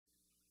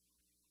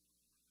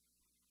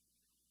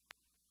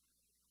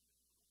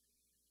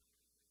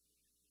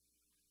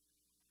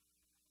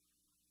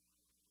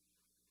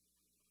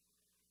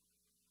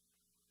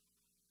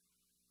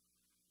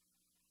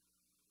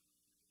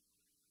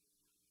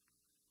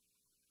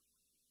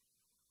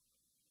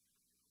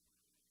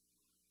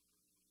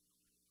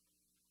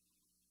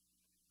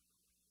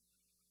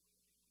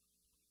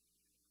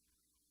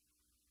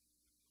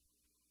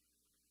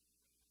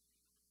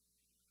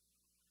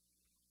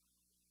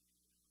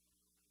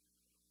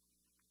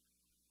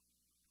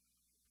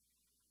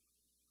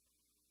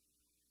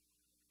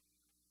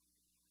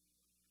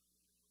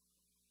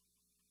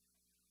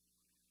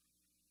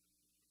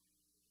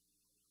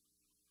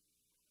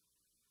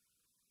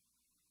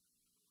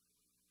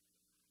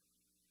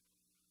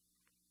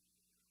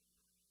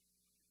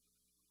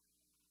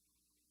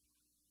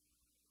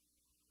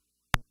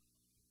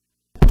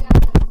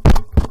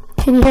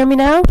Can you hear me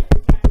now?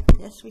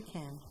 Yes, we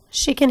can.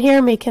 She can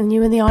hear me. Can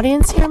you in the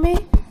audience hear me?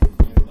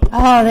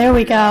 Oh, there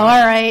we go.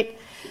 All right.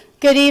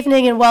 Good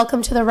evening and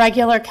welcome to the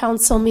regular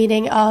council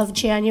meeting of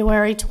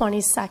January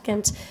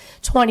 22nd,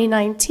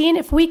 2019.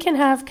 If we can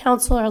have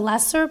Councilor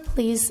Lesser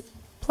please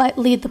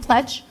lead the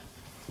pledge.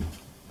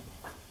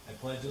 I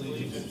pledge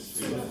allegiance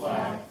to the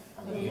flag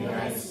of the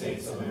United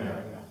States of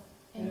America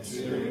and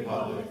to the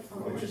republic for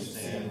which it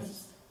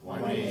stands,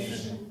 one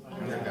nation,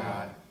 under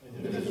God,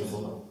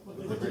 indivisible,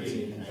 with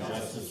liberty and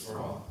justice for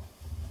all.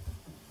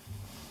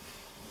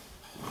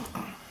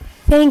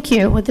 Thank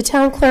you. Would the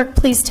town clerk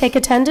please take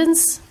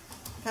attendance?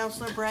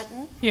 Councilor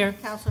Breton? Here.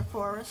 Councilor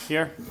Forrest?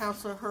 Here.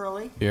 Councilor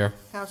Hurley? Here.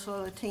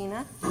 Councilor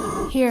Latina?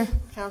 Here.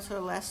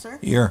 Councilor Lesser?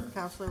 Here.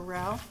 Councilor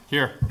Rao?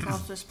 Here.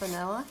 Councilor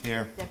Spinella?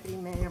 Here. Deputy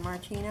Mayor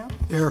Martino?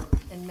 Here.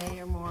 And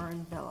Mayor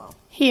Morin-Bello.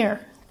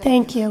 Here.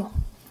 Thank you.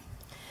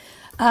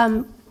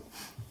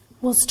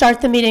 We'll start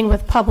the meeting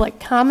with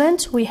public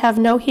comment. We have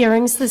no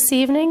hearings this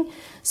evening,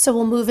 so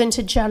we'll move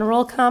into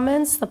general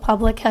comments. The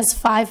public has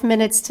 5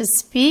 minutes to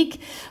speak.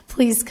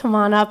 Please come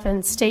on up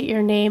and state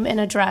your name and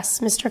address.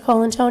 Mr.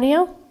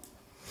 Colantonio?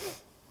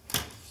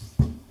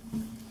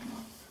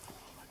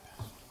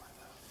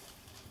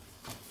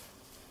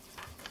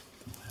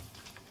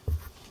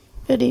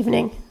 Good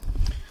evening.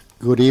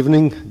 Good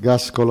evening.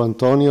 Gus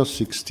Colantonio,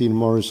 16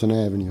 Morrison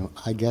Avenue.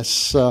 I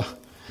guess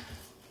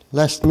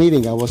last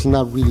meeting I was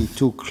not really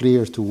too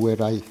clear to where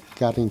I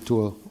got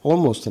into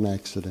almost an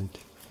accident.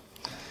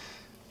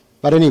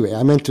 But anyway,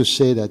 I meant to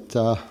say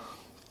that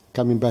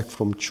coming back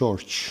from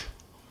church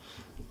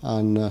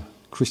on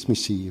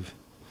Christmas Eve,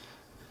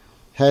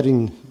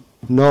 heading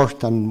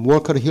north on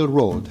Walker Hill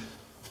Road,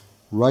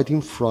 right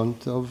in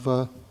front of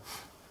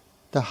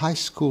the high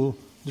school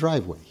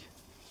driveway.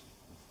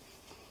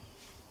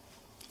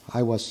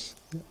 I was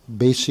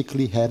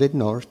basically headed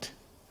north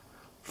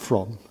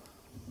from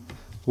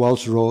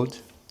Wells Road,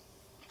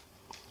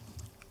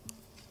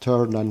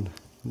 turned on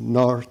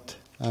north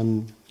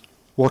on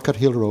Walker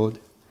Hill Road,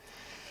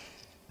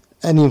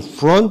 and in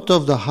front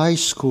of the high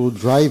school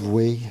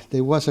driveway,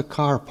 there was a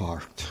car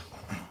parked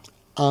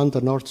on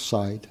the north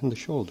side, on the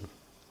shoulder.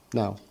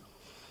 Now,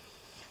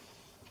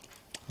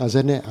 as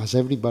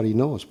everybody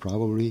knows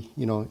probably,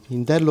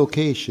 in that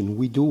location,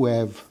 we do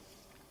have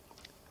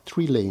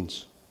 3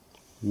 lanes.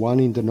 One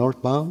in the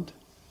northbound,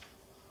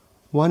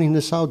 one in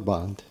the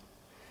southbound,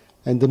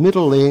 and the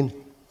middle lane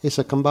is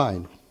a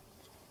combine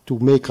to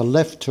make a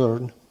left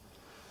turn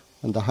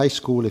on the high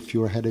school if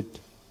you're headed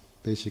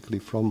basically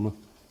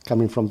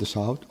coming from the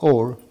south,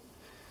 or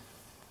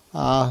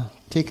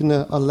taking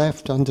a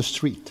left on the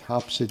street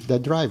opposite the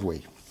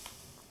driveway.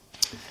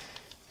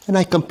 And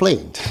I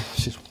complained. I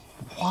said,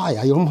 why?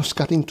 I almost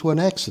got into an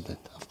accident.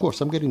 Of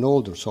course, I'm getting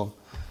older, so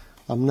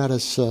I'm not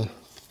as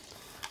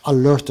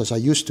alert as I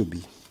used to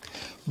be.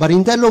 But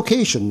in that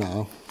location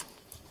now,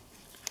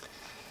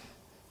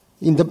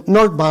 in the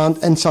northbound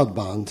and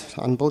southbound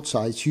on both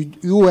sides,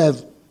 you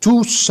have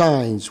 2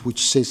 signs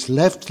which says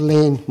left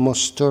lane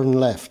must turn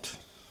left.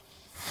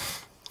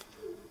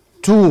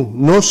 2,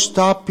 no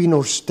stopping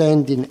or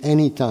standing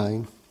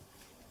anytime.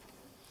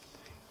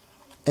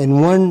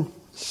 And 1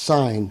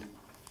 sign,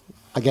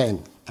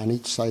 again, on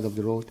each side of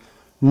the road,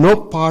 no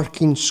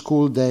parking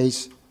school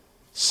days,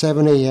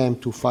 7 a.m.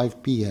 to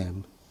 5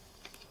 p.m.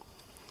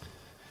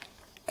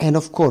 And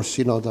of course,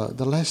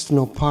 the last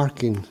no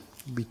parking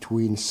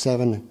between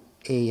 7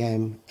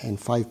 a.m. and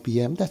 5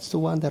 p.m., that's the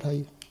one that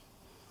I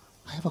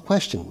have a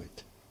question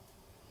with.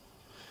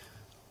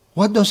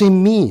 What does it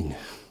mean?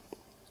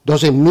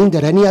 Does it mean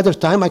that any other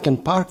time I can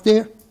park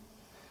there?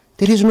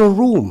 There is no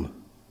room.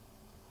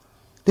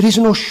 There is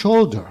no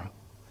shoulder.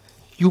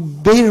 You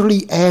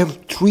barely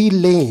have 3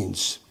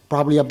 lanes,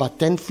 probably about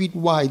 10 feet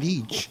wide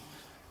each,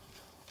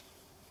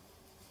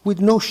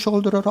 with no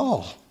shoulder at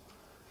all.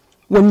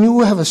 When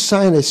you have a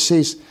sign that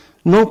says,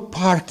 no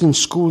parking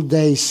school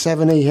days,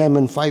 7 a.m.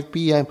 and 5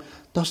 p.m.,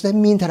 does that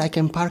mean that I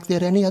can park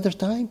there any other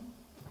time?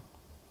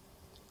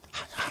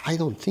 I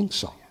don't think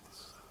so.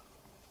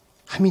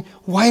 I mean,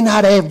 why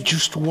not have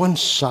just 1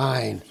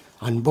 sign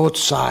on both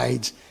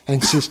sides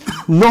and says,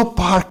 no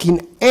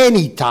parking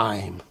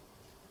anytime?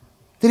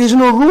 There is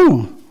no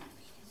room.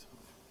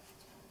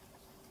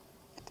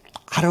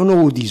 I don't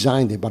know who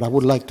designed it, but I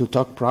would like to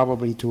talk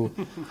probably to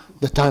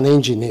the town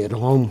engineer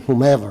or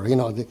whomever.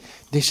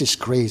 This is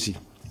crazy.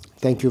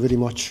 Thank you very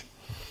much.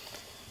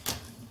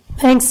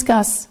 Thanks,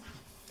 Gus.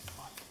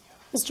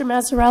 Mr.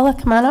 Mazzarella,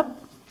 come on up.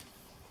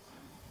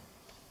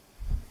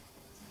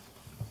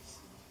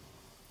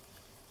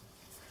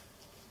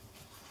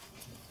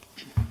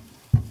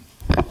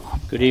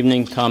 Good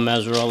evening, Tom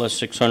Mazzarella,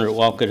 600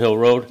 Walcott Hill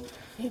Road.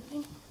 Good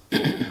evening.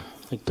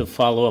 I'd like to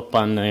follow up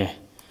on the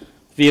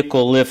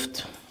vehicle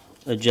lift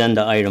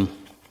agenda item.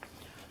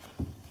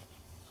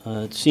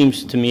 It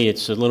seems to me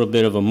it's a little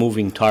bit of a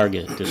moving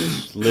target.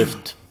 This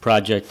lift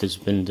project has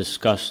been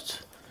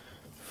discussed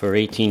for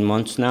 18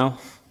 months now.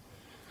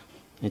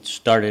 It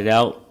started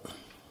out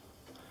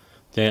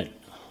that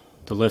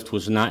the lift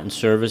was not in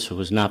service, it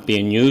was not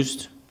being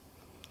used.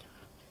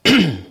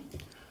 It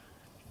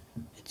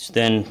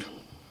Then,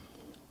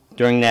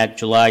 during that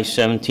July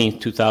 17,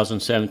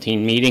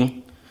 2017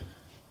 meeting,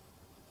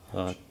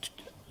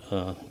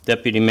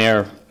 Deputy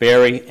Mayor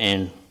Barry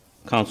and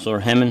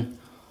Councilor Hemmon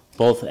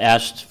both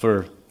asked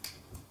for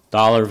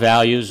dollar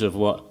values of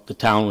what the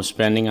town was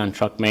spending on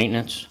truck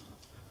maintenance,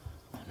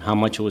 and how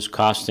much it was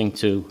costing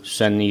to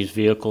send these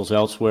vehicles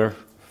elsewhere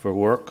for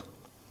work.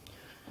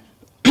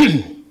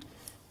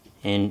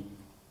 And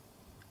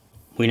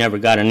we never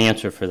got an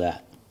answer for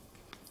that.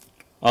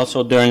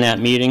 Also during that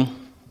meeting,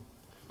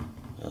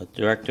 the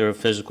Director of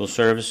Physical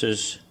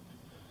Services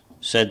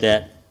said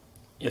that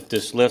if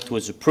this lift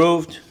was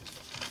approved,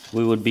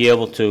 we would be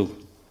able to,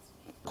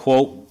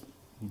 quote,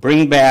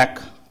 bring back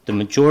the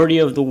majority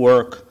of the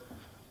work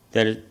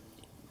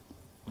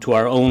to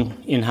our own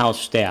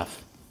in-house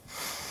staff.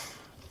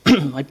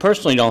 I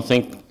personally don't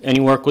think any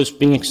work was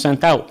being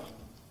sent out.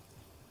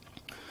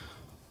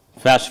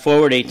 Fast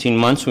forward 18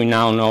 months, we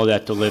now know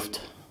that the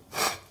lift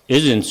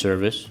is in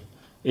service,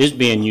 is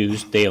being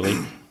used daily.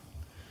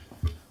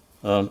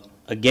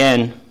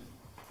 Again,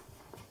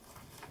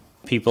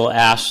 people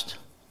asked,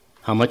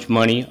 how much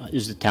money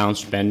is the town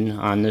spending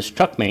on this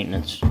truck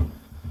maintenance?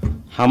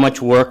 How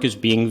much work is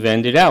being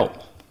vended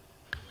out?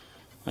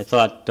 I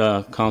thought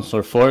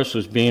Councilor Forrest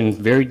was being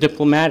very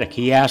diplomatic.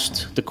 He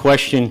asked the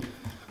question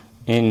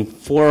in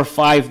 4 or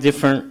 5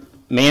 different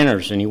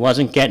manners, and he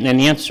wasn't getting an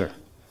answer.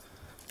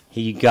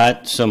 He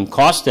got some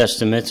cost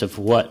estimates of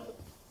what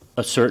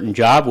a certain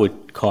job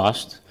would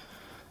cost,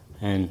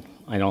 and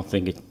I don't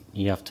think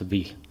you have to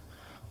be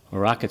a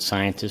rocket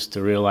scientist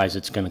to realize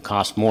it's going to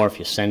cost more if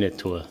you send it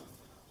to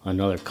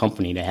another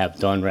company to have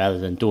done rather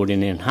than do it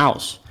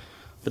in-house.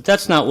 But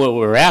that's not what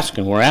we're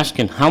asking. We're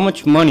asking how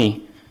much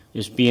money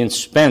is being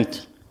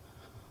spent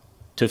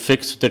to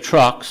fix the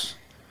trucks,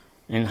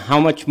 and how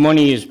much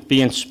money is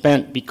being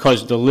spent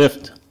because the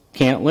lift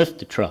can't lift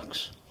the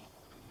trucks.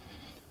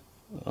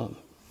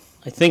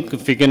 I think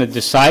if you're going to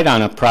decide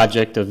on a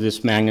project of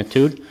this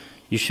magnitude,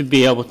 you should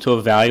be able to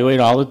evaluate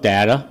all the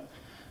data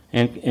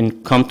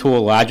and come to a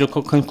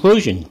logical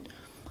conclusion.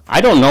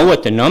 I don't know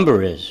what the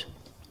number is.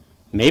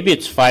 Maybe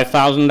it's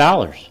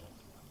 $5,000.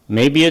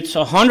 Maybe it's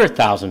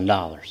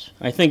 $100,000.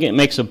 I think it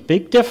makes a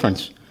big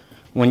difference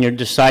when you're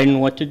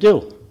deciding what to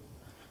do.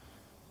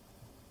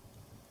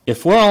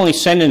 If we're only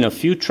sending a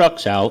few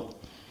trucks out,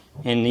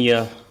 and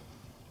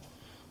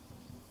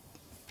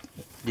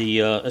the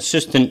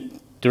Assistant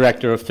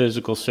Director of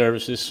Physical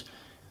Services,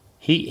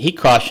 he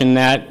cautioned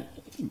that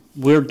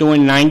we're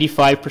doing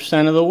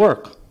 95% of the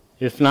work,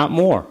 if not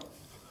more,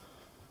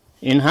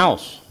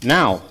 in-house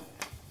now.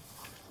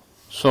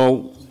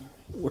 So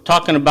we're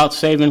talking about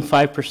saving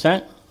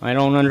 5%? I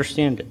don't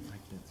understand it.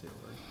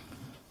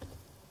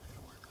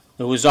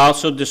 It was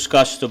also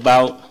discussed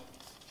about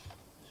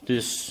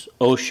this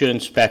OSHA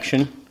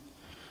inspection,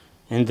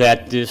 and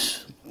that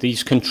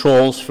these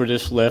controls for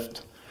this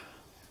lift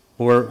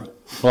were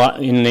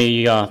in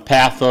the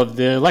path of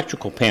the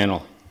electrical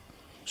panel.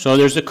 So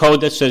there's a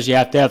code that says you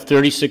have to have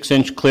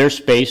 36-inch clear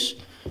space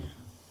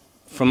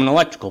from an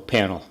electrical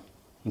panel.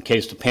 In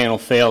case the panel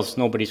fails,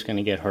 nobody's going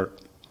to get hurt.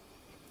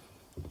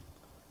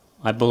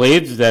 I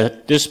believe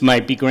that this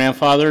might be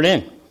grandfathered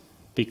in,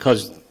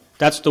 because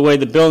that's the way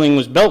the building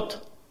was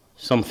built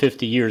some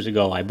 50 years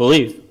ago, I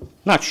believe.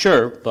 Not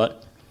sure,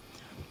 but...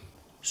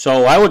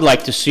 So I would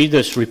like to see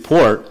this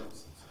report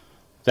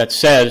that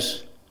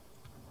says,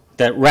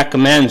 that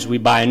recommends we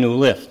buy a new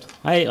lift.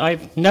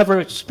 I've never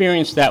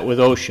experienced that with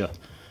OSHA.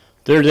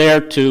 They're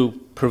there to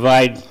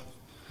provide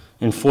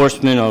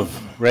enforcement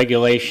of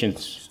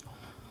regulations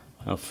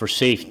for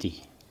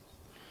safety.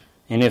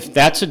 And if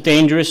that's a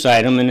dangerous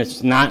item and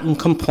it's not in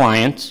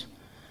compliance,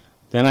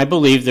 then I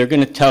believe they're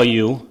going to tell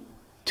you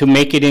to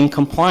make it in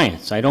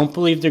compliance. I don't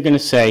believe they're going to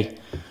say,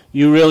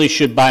 you really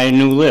should buy a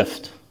new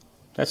lift.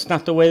 That's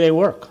not the way they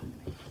work.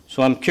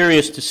 So I'm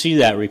curious to see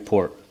that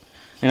report.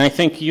 And I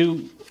think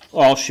you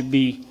all should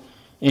be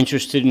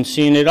interested in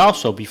seeing it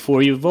also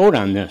before you vote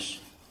on this.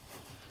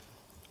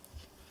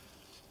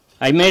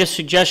 I made a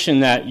suggestion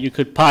that you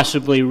could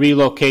possibly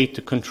relocate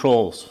the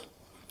controls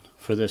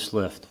for this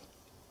lift.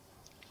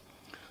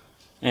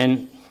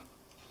 And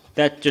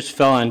that just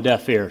fell on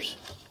deaf ears.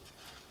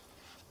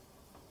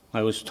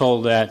 I was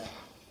told that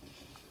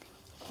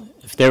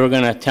if they were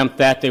going to attempt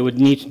that, they would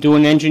need to do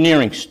an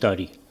engineering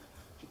study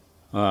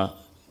to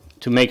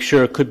make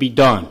sure it could be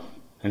done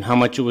and how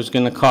much it was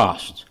going to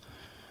cost.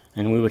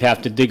 And we would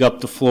have to dig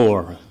up the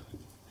floor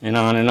and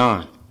on and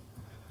on.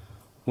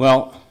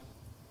 Well,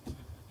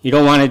 you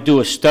don't want to do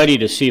a study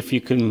to see if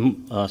you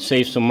can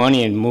save some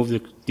money and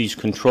move these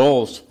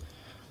controls,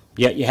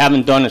 yet you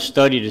haven't done a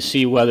study to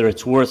see whether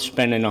it's worth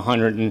spending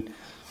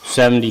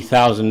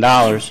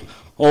 $170,000.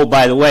 Oh,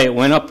 by the way, it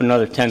went up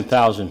another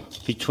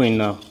 $10,000 between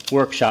the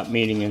workshop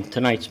meeting and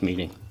tonight's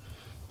meeting.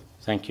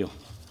 Thank you.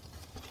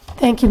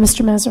 Thank you,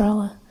 Mr.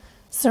 Mazzarella.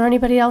 Is there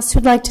anybody else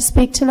who'd like to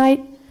speak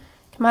tonight?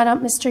 Come on up,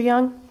 Mr.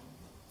 Young.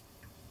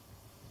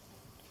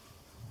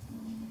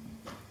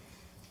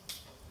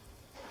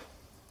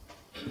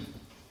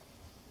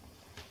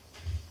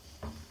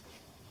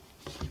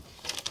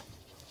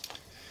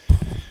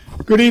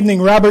 Good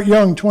evening, Robert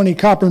Young, 20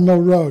 Copper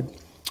Mill Road.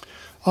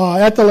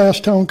 At the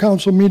last town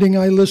council meeting,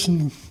 I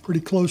listened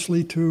pretty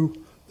closely to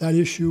that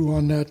issue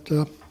on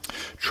that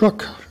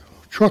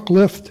truck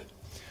lift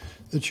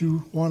that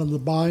you wanted to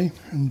buy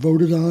and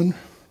voted on,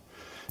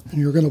 and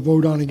you're going to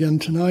vote on again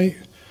tonight.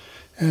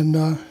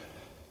 And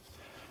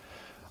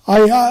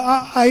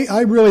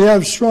I really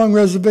have strong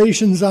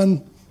reservations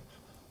on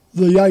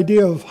the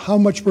idea of how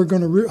much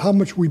how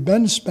much we've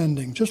been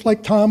spending. Just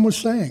like Tom was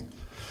saying,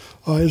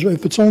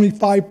 if it's only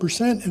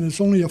 5% and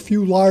it's only a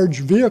few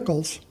large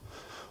vehicles,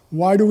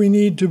 why do we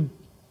need to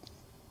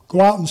go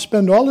out and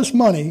spend all this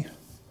money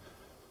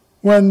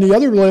when the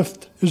other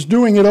lift is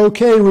doing it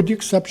okay with the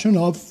exception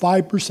of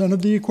 5%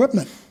 of the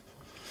equipment,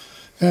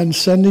 and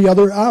send the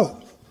other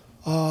out?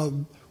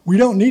 We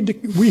don't need to.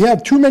 We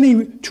have too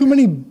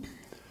many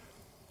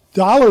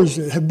dollars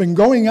that have been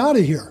going out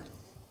of here.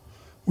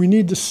 We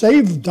need to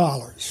save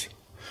dollars.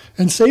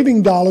 And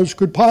saving dollars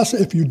could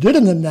possibly, if you did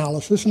an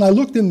analysis, and I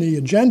looked in the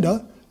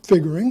agenda,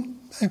 figuring,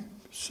 hey,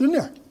 it's in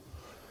there.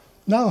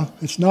 No,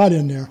 it's not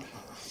in there.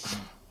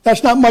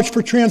 That's not much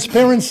for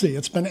transparency.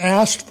 It's been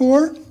asked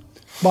for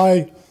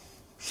by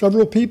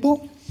several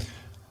people,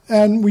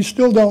 and we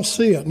still don't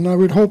see it. And I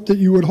would hope that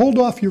you would hold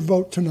off your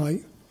vote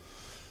tonight,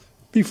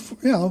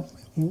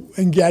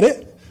 and get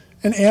it,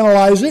 and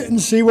analyze it,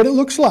 and see what it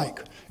looks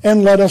like,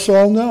 and let us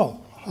all know.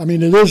 I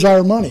mean, it is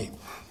our money.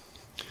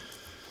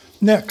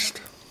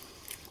 Next,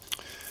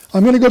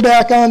 I'm going to go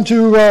back on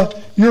to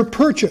your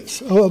purchase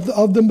of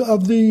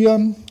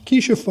the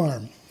Keisha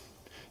farm.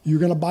 You're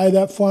going to buy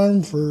that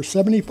farm for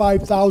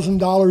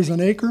 $75,000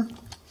 an acre.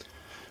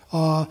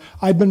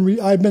 I've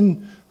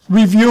been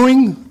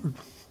reviewing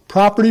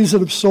properties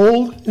that have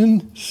sold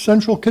in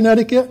central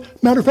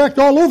Connecticut. Matter of fact,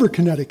 all over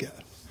Connecticut.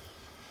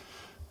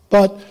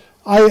 But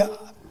I've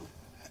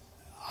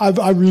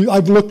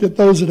looked at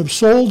those that have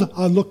sold.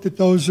 I've looked at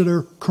those that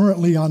are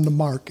currently on the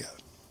market.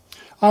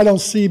 I don't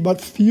see but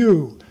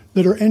few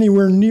that are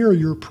anywhere near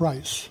your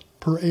price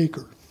per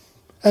acre.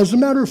 As a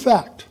matter of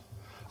fact,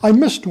 I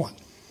missed one.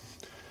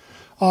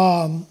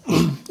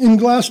 In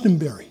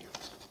Glastonbury,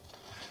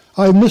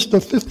 I missed a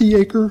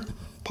 50-acre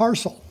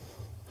parcel,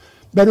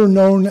 better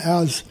known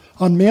as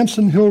on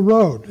Manson Hill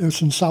Road.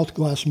 It's in South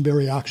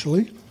Glastonbury,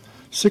 actually,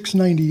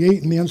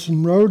 698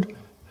 Manson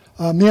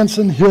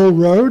Hill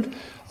Road.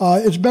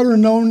 It's better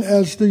known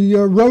as the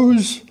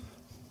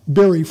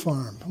Roseberry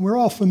Farm. We're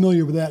all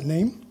familiar with that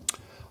name.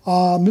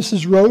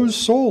 Mrs. Rose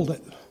sold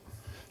it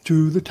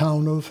to the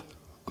town of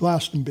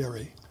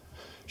Glastonbury.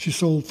 She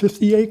sold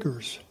 50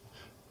 acres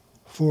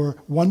for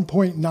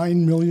 $1.9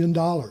 million.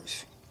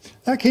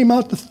 That came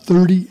out to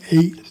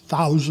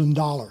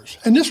 $38,000.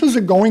 And this was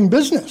a going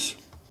business.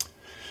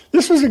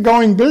 This was a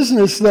going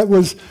business that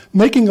was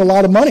making a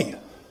lot of money.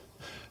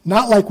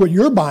 Not like what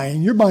you're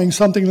buying. You're buying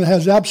something that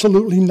has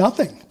absolutely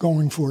nothing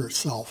going for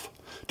itself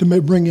to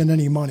bring in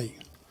any money.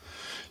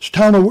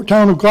 The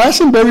town of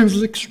Glastonbury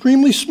was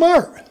extremely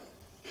smart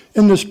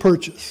in this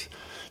purchase.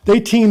 They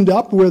teamed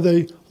up with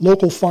a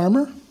local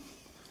farmer.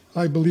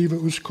 I believe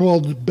it was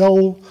called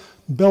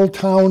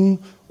Belltown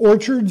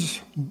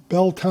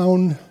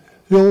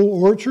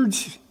Hill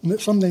Orchards,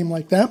 some name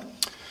like that.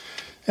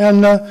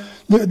 And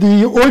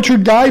the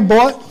orchard guy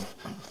bought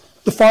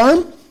the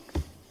farm,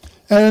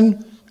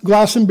 and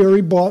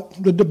Glastonbury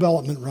bought the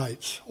development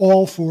rights,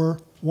 all for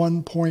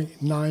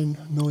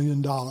 $1.9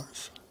 million.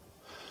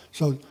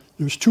 So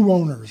there's two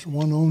owners.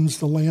 One owns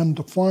the land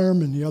to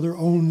farm, and the other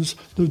owns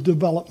the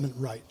development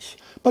rights.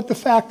 But the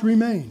fact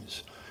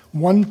remains,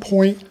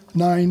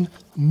 $1.9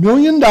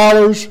 million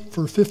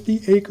for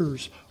 50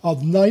 acres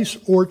of nice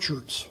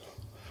orchards.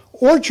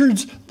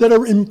 Orchards that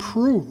are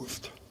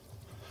improved.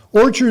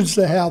 Orchards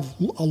that have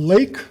a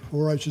lake,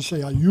 or I should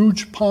say a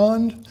huge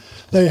pond.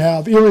 They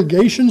have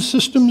irrigation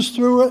systems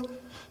through it.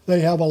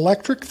 They have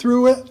electric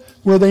through it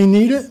where they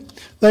need it.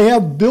 They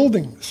have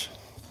buildings.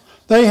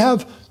 They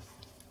have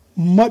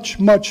much,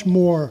 much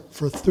more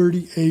for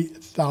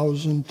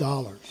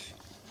 $38,000.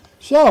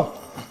 So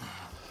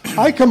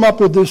I come up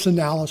with this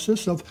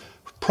analysis of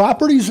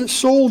properties that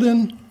sold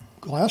in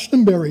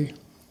Glastonbury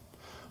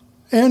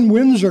and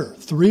Windsor,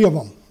 3 of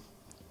them.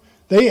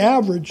 They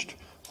averaged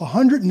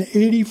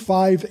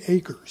 185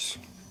 acres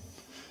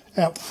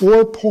at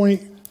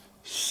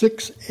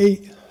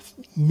 $4.68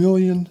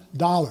 million.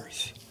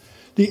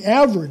 The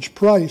average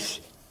price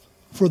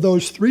for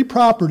those 3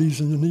 properties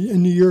in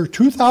the year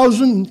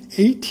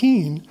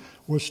 2018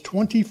 was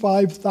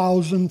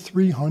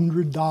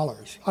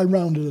 $25,300. I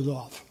rounded it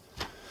off.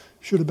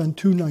 Should have been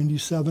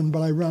 $297,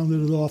 but I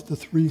rounded it off to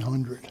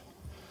 $300.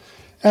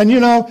 And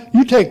you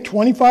take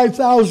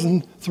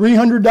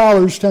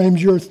 $25,300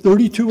 times your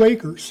 32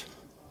 acres.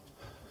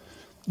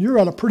 You're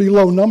at a pretty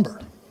low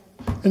number.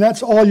 And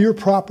that's all your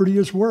property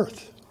is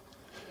worth.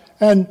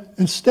 And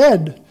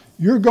instead,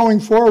 you're going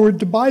forward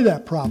to buy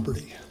that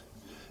property.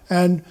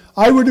 And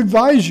I would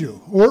advise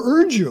you or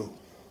urge you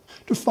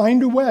to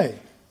find a way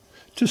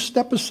to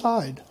step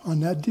aside on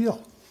that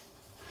deal.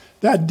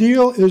 That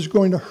deal is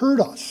going to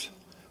hurt us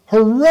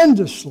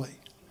horrendously.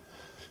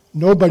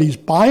 Nobody's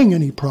buying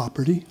any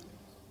property.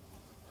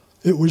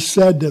 it was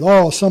said that,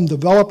 oh, some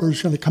developer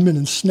is going to come in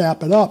and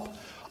snap it up.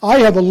 I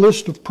have a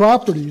list of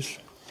properties.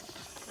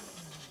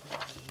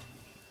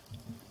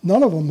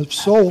 None of them have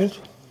sold.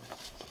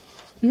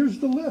 Here's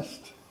the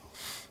list.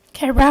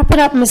 Okay, wrap it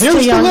up, Mr.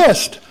 Here's Young. the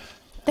list.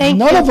 Thank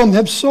None you. of them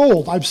have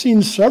sold. I've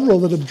seen several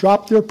that have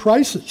dropped their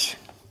prices.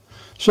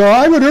 So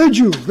I would urge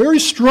you very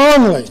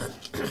strongly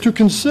to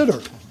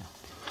consider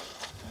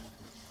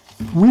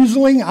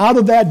weaseling out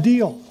of that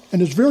deal.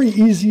 And it's very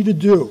easy to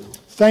do.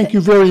 Thank you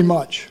very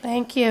much.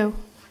 Thank you.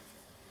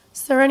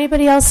 Is there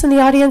anybody else in the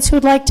audience who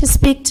would like to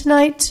speak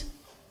tonight?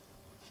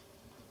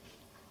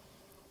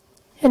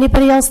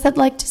 Anybody else that'd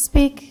like to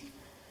speak?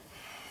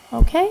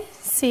 Okay,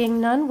 seeing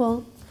none,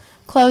 we'll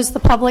close the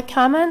public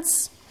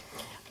comments.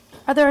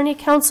 Are there any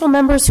council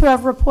members who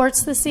have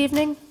reports this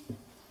evening?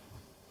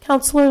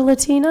 Councilor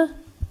Latina?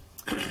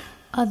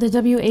 The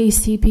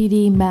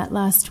WACPD met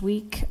last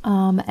week,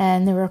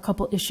 and there were a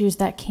couple issues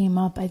that came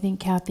up. I think,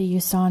 Kathy, you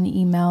saw an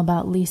email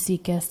about Lee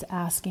Seekist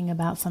asking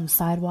about some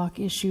sidewalk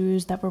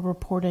issues that were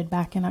reported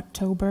back in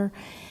October,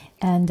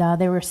 and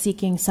they were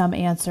seeking some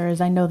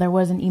answers. I know there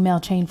was an email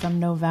chain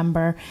from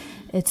November.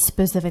 It's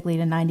specifically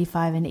to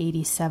 95 and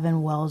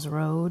 87 Wells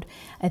Road.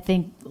 I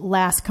think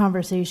last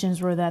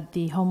conversations were that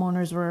the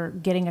homeowners were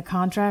getting a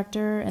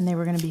contractor and they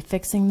were going to be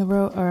fixing the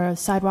road, or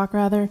sidewalk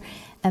rather,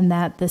 and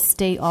that the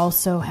state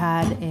also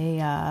had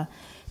a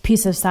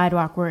piece of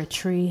sidewalk where a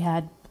tree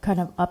had kind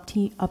of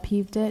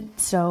upheaved it.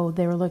 So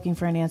they were looking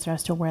for an answer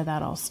as to where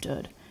that all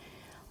stood.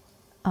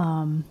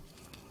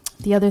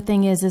 The other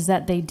thing is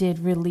that they did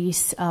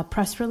release a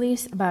press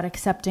release about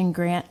accepting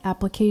grant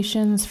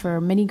applications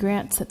for mini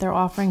grants that they're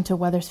offering to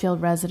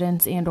Wethersfield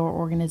residents and or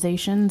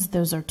organizations.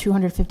 Those are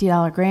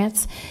 $250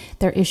 grants.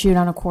 They're issued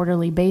on a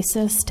quarterly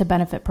basis to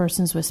benefit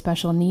persons with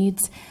special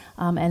needs.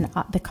 And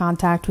the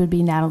contact would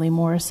be Natalie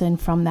Morrison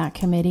from that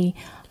committee.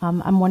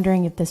 I'm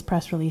wondering if this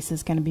press release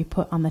is going to be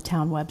put on the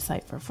town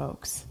website for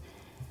folks.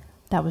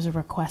 That was a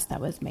request that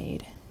was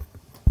made.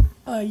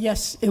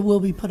 Yes, it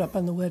will be put up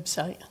on the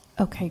website.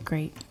 Okay,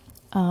 great.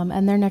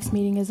 And their next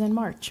meeting is in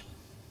March.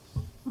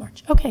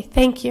 March. Okay,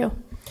 thank you.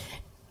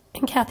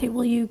 And Kathy,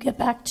 will you get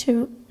back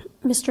to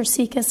Mr.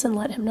 Seekis and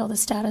let him know the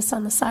status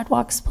on the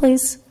sidewalks,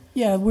 please?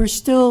 Yeah, we're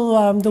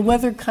still, the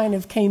weather kind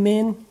of came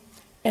in,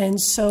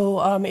 and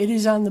so it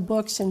is on the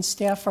books, and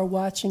staff are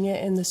watching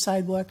it, and the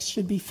sidewalks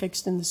should be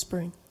fixed in the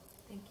spring.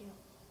 Thank you.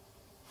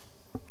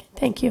 Okay,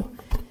 thank you.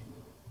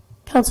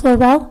 Councilor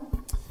Rell?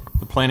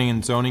 The Planning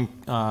and Zoning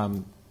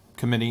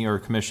Committee or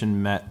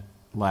Commission met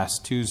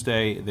last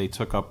Tuesday. They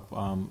took up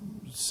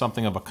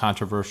something of a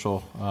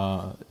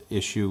controversial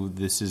issue.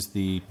 This is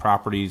the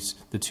properties,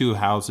 the two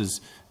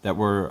houses that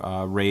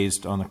were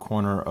raised on the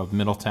corner of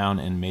Middletown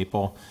and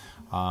Maple.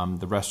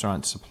 The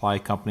restaurant supply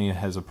company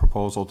has a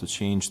proposal to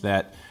change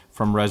that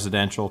from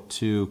residential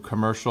to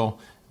commercial.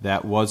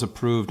 That was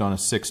approved on a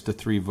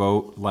 6-3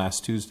 vote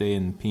last Tuesday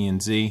in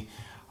P&Z.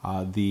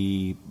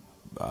 The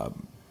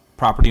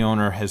property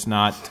owner has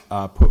not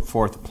put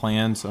forth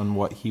plans on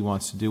what he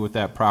wants to do with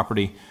that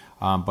property.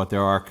 But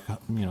there are,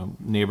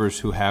 neighbors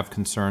who have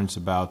concerns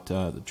about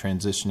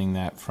transitioning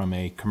that from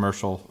a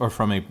commercial or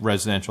from a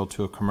residential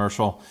to a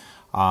commercial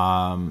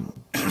to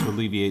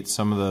alleviate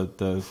some of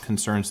the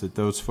concerns that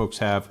those folks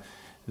have.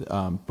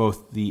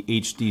 Both the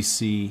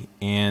HDC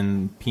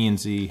and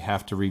P&Z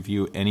have to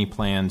review any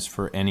plans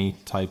for any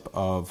type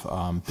of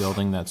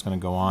building that's going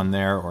to go on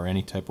there or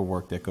any type of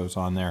work that goes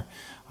on there.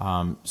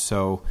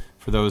 So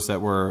for those that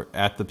were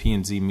at the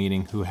P&Z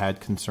meeting who had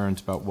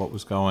concerns about what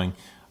was going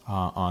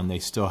on, they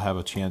still have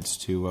a chance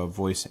to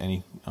voice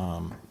any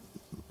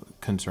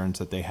concerns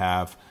that they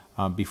have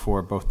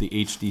before both the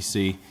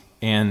HDC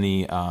and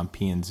the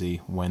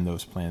P&Z when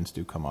those plans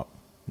do come up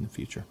in the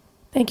future.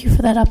 Thank you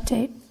for that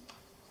update.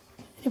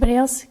 Anybody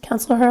else?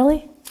 Councilor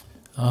Hurley?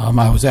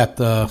 I was at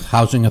the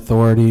Housing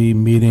Authority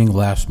meeting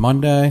last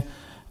Monday,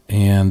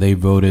 and they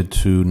voted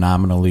to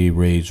nominally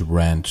raise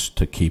rents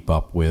to keep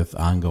up with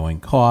ongoing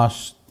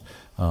costs.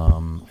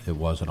 It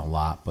wasn't a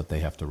lot, but they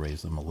have to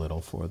raise them a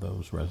little for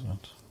those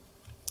residents.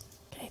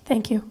 Okay,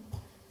 thank you.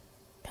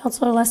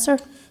 Councilor Lester?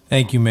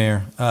 Thank you,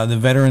 Mayor. The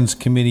Veterans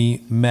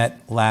Committee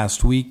met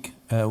last week.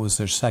 It was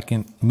their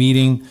second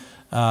meeting,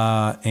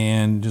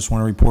 and just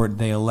want to report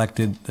they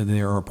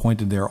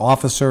appointed their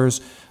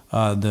officers.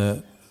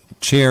 The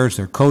chairs,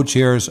 their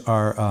co-chairs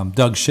are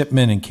Doug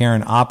Shipman and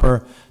Karen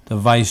Opper. The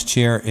vice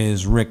chair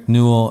is Rick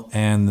Newell,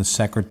 and the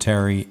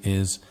secretary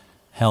is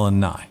Helen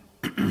Nye.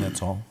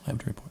 That's all I have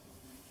to report.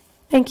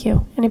 Thank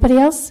you. Anybody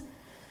else?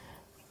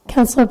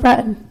 Councilor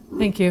Breton?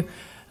 Thank you.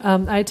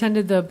 I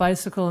attended the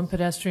Bicycle and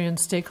Pedestrian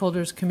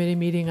Stakeholders Committee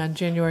meeting on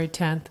January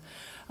 10th.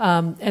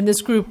 And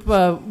this group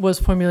was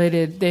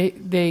formulated,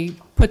 they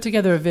put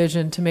together a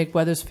vision to make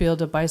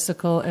Wethersfield a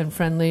bicycle and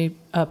friendly,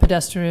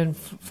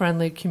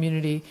 pedestrian-friendly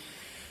community.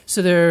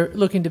 So they're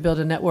looking to build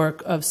a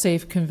network of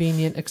safe,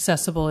 convenient,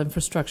 accessible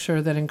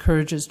infrastructure that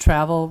encourages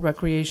travel,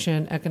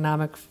 recreation,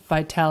 economic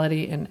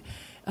vitality, and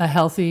a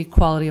healthy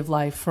quality of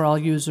life for all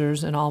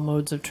users and all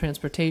modes of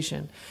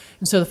transportation.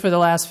 And so for the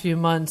last few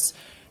months,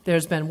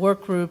 There's been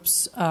work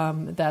groups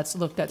that's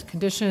looked at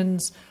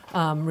conditions,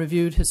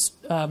 reviewed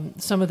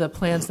some of the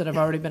plans that have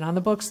already been on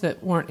the books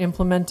that weren't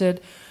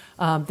implemented.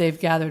 They've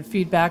gathered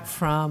feedback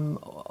from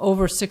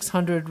over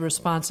 600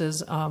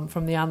 responses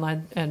from the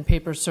online and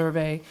paper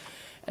survey.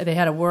 They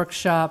had a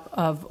workshop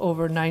of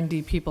over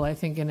 90 people, I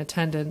think, in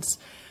attendance.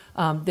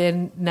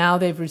 Now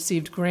they've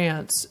received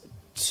grants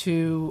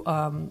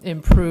to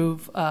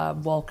improve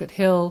Walcott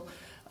Hill,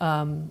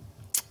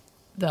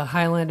 the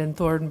Highland and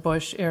Thornton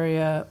Bush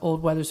area,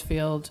 Old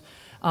Wethersfield,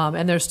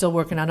 and they're still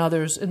working on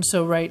others. And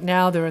so right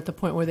now they're at the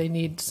point where they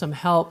need some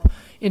help.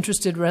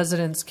 Interested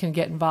residents can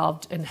get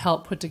involved and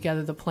help put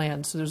together the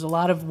plan. So there's a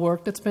lot of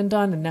work that's been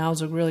done, and now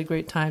is a really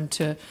great time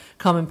to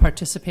come and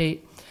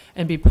participate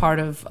and be part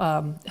of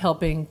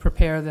helping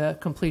prepare the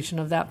completion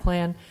of that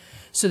plan.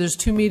 So there's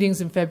 2 meetings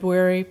in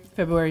February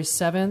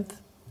 7th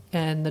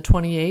and the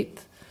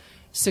 28th,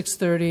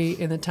 6:30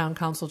 in the town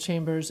council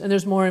chambers. And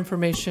there's more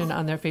information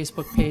on their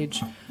Facebook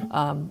page,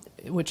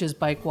 which is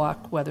Bike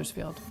Walk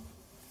Wethersfield.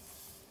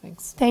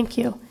 Thanks. Thank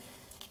you.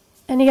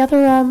 Any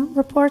other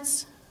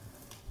reports?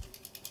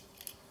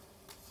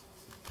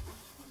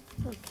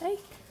 Okay.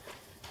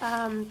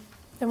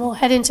 Then we'll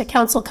head into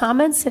council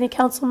comments. Any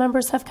council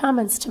members have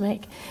comments to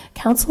make?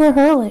 Councilor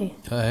Hurley.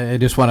 I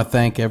just want to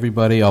thank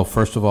everybody.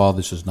 First of all,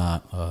 this is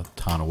not a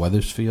Town of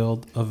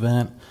Wethersfield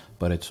event,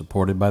 but it's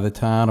supported by the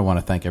town. I want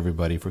to thank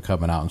everybody for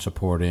coming out and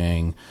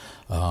supporting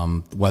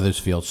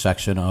Wethersfield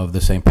section of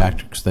the St.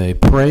 Patrick's Day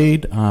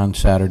Parade on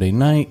Saturday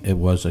night. It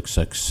was a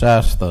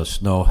success. The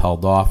snow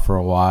held off for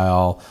a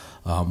while.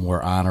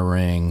 We're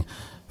honoring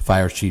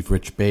Fire Chief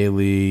Rich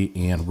Bailey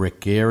and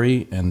Rick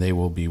Gary, and they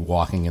will be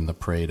walking in the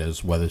parade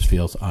as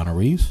Wethersfield's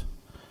honorees.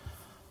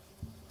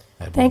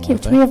 Thank you.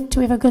 Do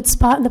we have a good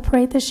spot in the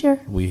parade this year?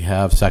 We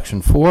have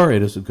Section 4.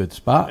 It is a good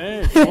spot.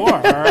 Hey, 4.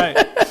 All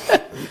right.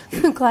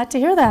 I'm glad to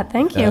hear that.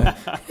 Thank you.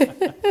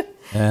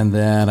 And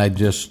then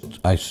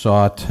I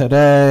saw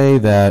today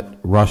that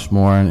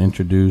Rushmore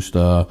introduced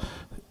a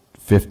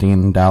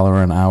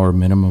 $15 an hour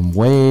minimum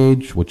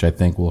wage, which I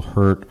think will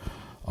hurt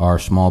our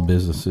small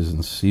businesses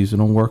and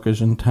seasonal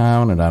workers in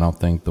town, and I don't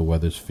think the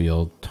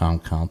Wethersfield Town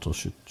Council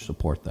should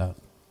support that.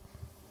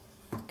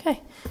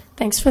 Okay.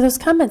 Thanks for those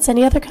comments.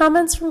 Any other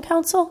comments from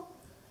council?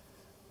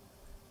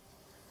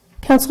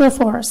 Councilor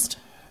Forrest.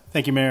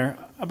 Thank you, Mayor.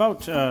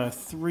 About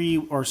 3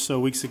 or so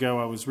weeks ago,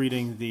 I was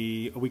reading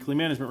the weekly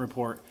management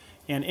report,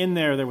 and in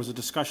there was a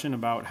discussion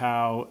about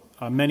how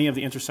many of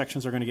the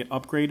intersections are going to get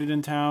upgraded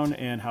in town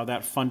and how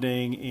that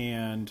funding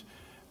and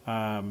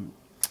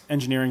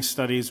engineering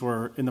studies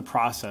were in the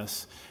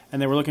process, and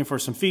they were looking for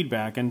some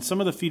feedback. And some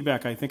of the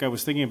feedback I think I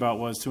was thinking about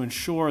was to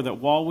ensure that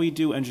while we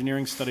do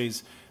engineering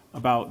studies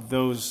about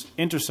those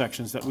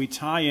intersections, that we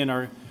tie in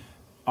our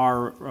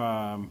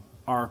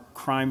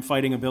crime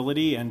fighting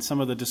ability and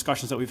some of the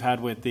discussions that we've had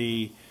with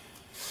the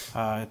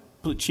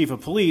chief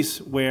of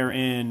police,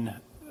 wherein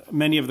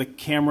many of the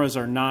cameras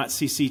are not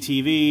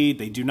CCTV,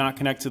 they do not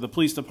connect to the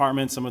police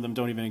department, some of them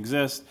don't even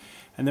exist,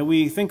 and that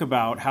we think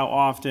about how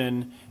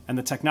often and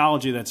the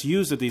technology that's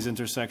used at these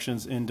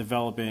intersections in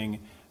developing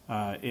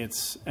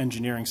its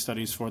engineering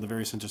studies for the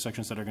various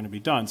intersections that are going to be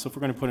done. So if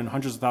we're going to put in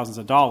hundreds of thousands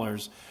of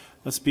dollars,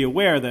 let's be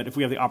aware that if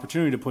we have the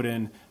opportunity to put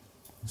in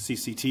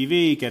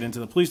CCTV, get into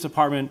the police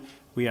department,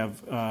 we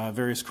have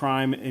various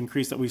crime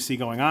increase that we see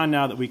going on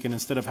now that we can,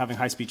 instead of having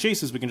high-speed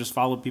chases, we can just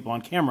follow people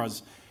on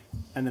cameras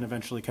and then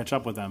eventually catch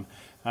up with them.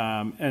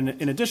 And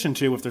in addition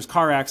to, if there's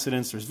car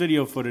accidents, there's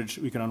video footage,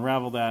 we can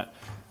unravel that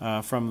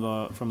from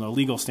the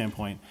legal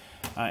standpoint.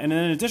 And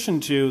in addition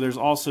to, there's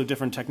also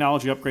different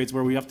technology upgrades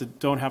where we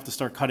don't have to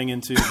start cutting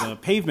into the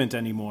pavement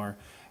anymore,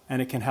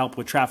 and it can help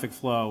with traffic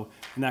flow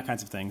and that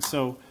kinds of things.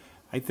 So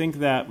I think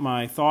that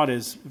my thought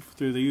is,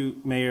 through the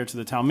mayor to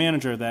the town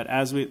manager, that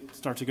as we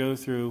start to go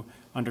through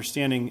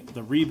understanding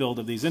the rebuild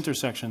of these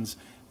intersections,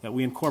 that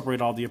we incorporate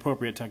all the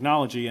appropriate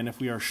technology, and if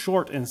we are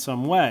short in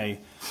some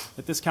way,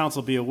 that this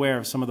council be aware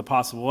of some of the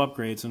possible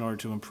upgrades in order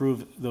to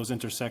improve those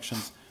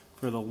intersections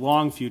for the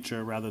long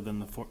future rather than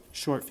the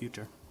short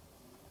future.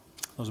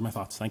 Those are my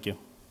thoughts. Thank you.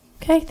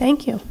 Okay,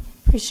 thank you.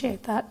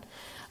 Appreciate that.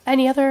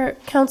 Any other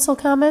council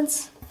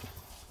comments?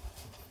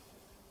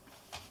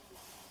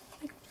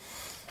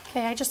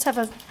 Okay, I just have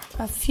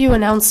a few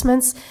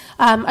announcements.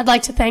 I'd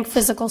like to thank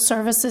Physical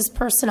Services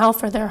personnel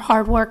for their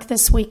hard work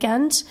this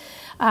weekend.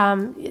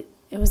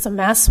 It was a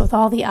mess with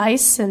all the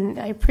ice, and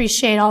I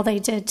appreciate all they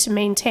did to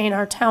maintain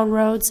our town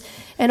roads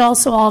and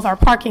also all of our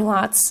parking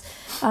lots.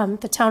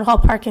 The town hall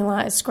parking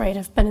lot is great.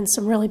 I've been in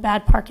some really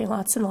bad parking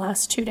lots in the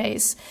last 2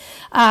 days.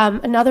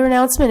 Another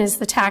announcement is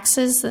the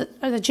taxes.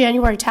 The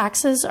January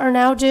taxes are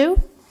now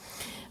due.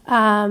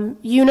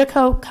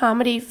 Unico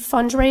Comedy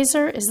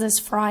Fundraiser is this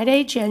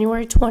Friday,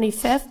 January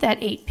 25th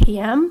at 8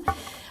 p.m.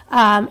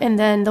 And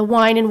then the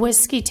wine and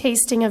whiskey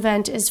tasting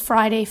event is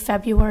Friday,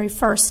 February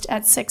 1st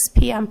at 6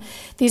 p.m.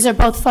 These are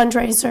both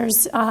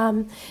fundraisers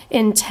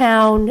in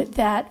town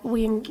that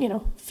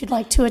if you'd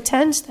like to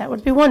attend, that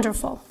would be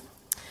wonderful.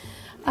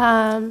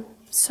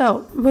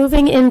 So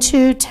moving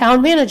into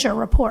town manager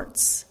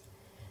reports.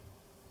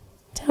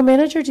 Town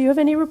manager, do you have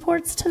any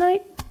reports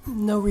tonight?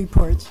 No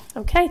reports.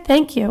 Okay,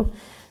 thank you.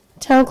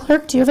 Town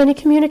Clerk, do you have any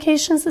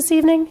communications this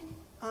evening?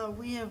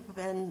 We have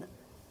been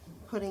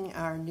putting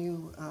our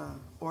new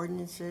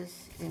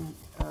ordinances in.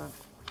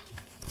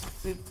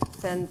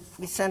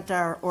 We sent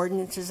our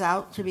ordinances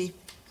out to be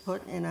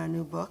put in our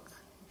new book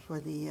for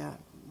the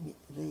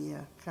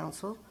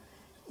council,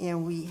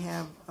 and we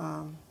have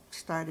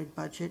started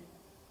budget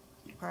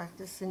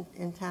practice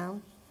in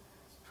town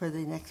for the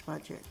next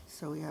budget.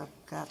 So we have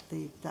got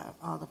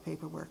all the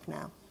paperwork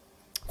now.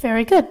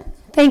 Very good.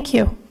 Thank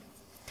you.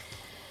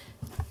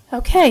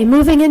 Okay,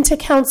 moving into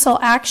council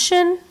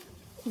action,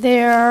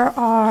 there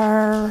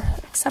are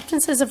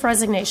acceptances of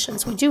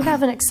resignations. We do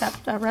have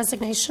a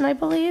resignation, I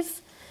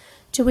believe.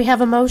 Do we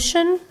have a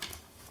motion?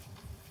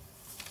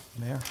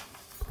 Mayor?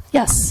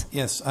 Yes.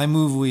 Yes, I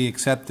move we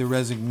accept the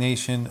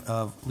resignation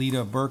of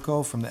Lita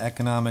Burko from the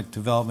Economic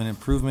Development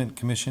Improvement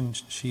Commission.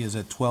 She is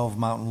at 12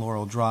 Mountain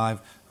Laurel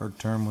Drive. Her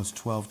term was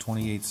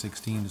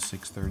 12/28/16 to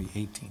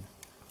 6/30/18.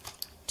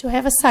 Do I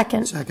have a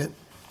second? Second.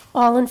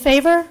 All in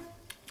favor?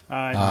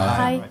 Aye.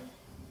 Aye.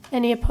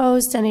 Any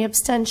opposed? Any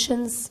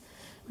abstentions?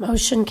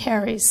 Motion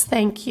carries.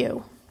 Thank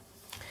you.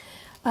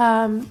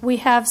 We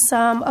have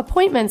some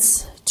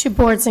appointments to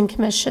boards and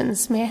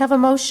commissions. May I have a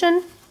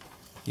motion?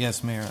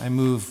 Yes, Mayor. I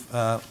move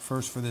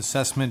first for the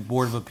Assessment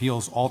Board of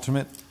Appeals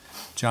alternate,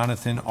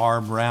 Jonathan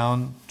R.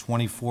 Brown,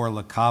 24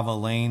 La Cava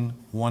Lane,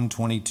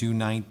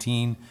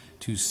 12219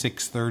 to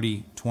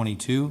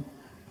 63022.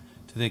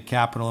 To the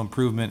Capital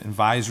Improvement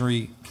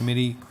Advisory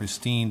Committee,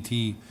 Christine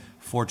T.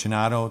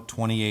 Fortunato,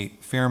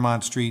 28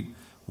 Fairmont Street,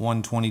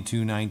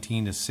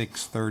 12219 to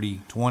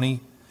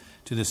 63020.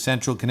 To the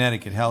Central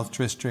Connecticut Health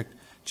District,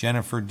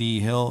 Jennifer D.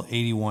 Hill,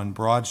 81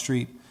 Broad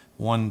Street,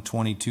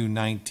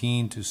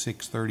 12219 to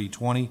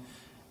 63020.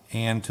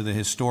 And to the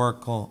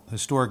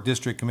Historic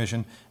District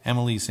Commission,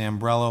 Emily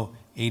Sambrello,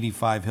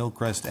 85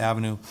 Hillcrest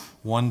Avenue,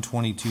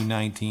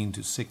 12219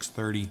 to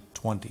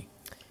 63020.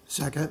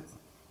 Second.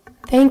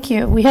 Thank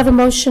you. We have a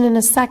motion and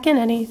a second.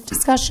 Any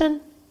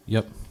discussion?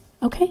 Yep.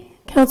 Okay.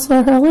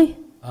 Councilor Hurley?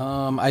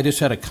 I just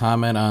had a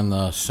comment on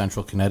the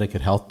Central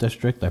Connecticut Health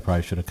District. I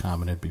probably should have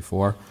commented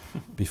before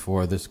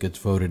this gets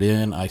voted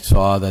in. I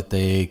saw that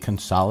they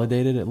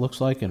consolidated, it looks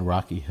like, in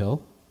Rocky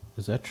Hill.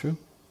 Is that true?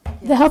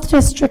 The health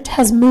district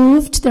has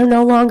moved. They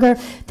no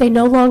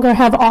longer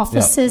have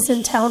offices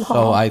in town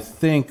hall. So I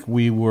think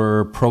we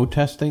were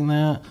protesting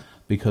that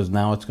because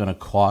now it's going to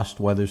cost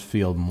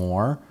Wethersfield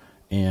more,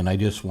 and I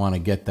just want to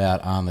get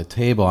that on the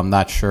table. I'm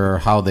not sure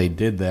how they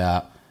did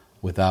that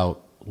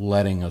without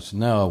letting us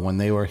know. When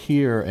they were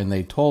here and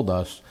they told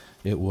us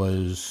it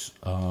was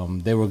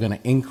they were going to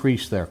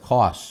increase their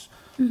costs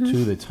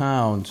to the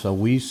town, so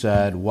we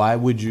said, why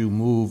would you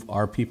move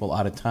our people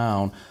out of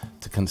town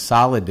to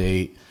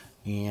consolidate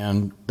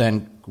and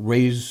then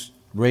raise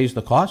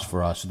the cost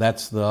for us?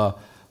 That's the,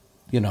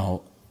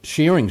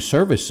 sharing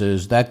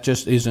services. That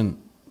just isn't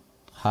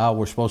how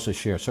we're supposed to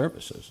share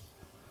services.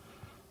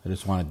 I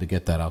just wanted to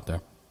get that out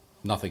there.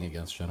 Nothing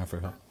against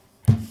Jennifer.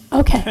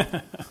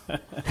 Okay.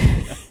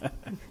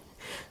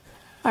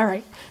 All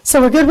right.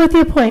 So we're good with the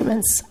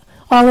appointments.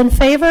 All in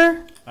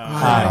favor?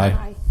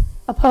 Aye.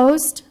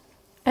 Opposed?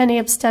 Any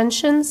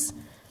abstentions?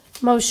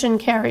 Motion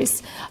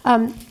carries.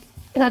 And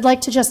I'd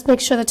like to just make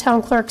sure the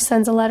town clerk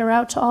sends a letter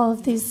out to all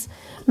of these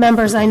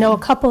members. I know a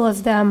couple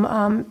of them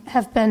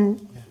have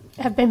been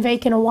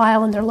vacant a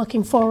while, and they're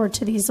looking forward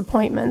to these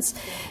appointments.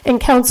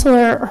 And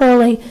Councilor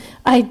Hurley,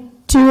 I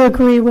do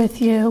agree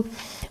with you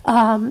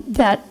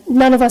that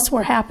none of us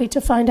were happy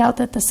to find out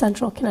that the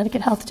Central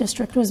Connecticut Health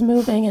District was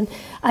moving, and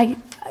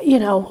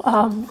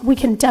we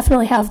can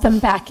definitely have them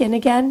back in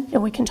again,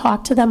 and we can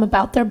talk to them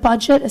about their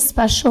budget,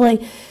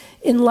 especially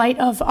in light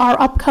of our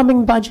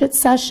upcoming budget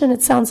session.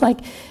 It sounds like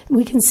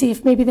we can see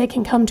if maybe they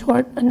can come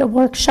to a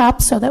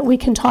workshop so that we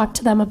can talk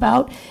to them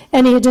about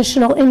any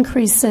additional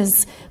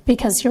increases,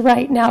 because you're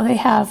right, now they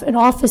have an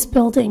office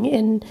building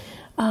in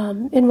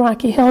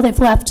Rocky Hill. They've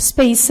left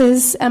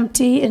spaces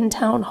empty in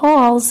town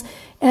halls,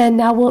 and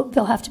now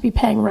they'll have to be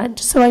paying rent.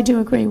 So I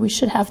do agree we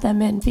should have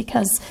them in,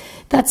 because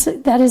that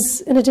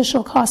is an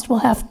additional cost we'll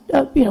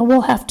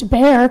have to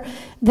bear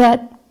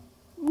that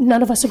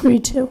none of us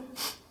agreed to.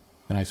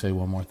 Can I say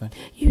one more thing?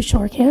 You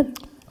sure can.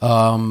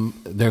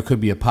 There could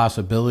be a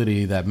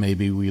possibility that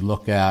maybe we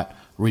look at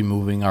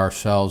removing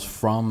ourselves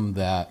from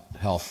that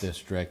health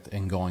district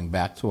and going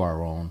back to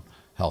our own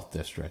health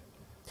district.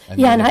 And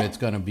if it's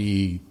going to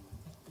be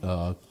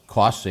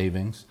cost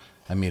savings,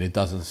 I mean, it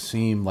doesn't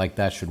seem like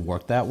that should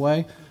work that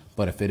way,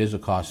 but if it is a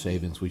cost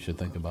savings, we should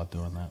think about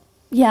doing that.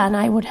 Yeah, and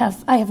I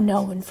have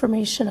no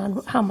information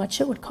on how much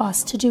it would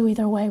cost to do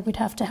either way. We'd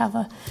have to have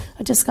a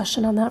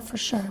discussion on that for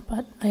sure,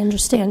 but I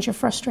understand your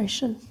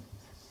frustration.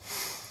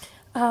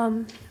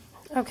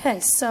 Okay,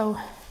 so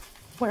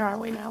where are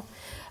we now?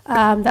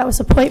 That was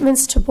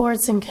appointments to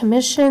boards and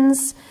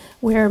commissions.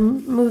 We're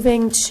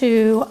moving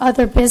to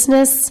other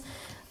business.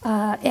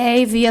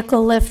 A,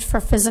 vehicle lift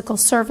for physical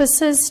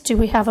services. Do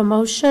we have a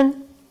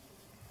motion?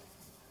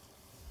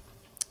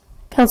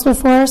 Councilor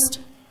Forrest?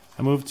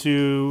 I move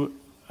to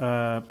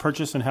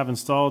purchase and have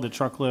installed a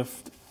truck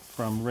lift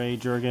from Ray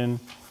Jurgen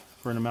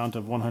for an amount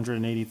of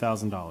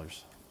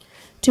 $180,000.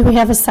 Do we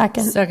have a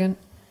second? Second.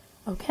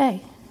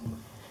 Okay.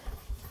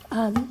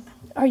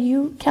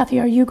 Kathy,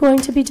 are you going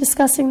to be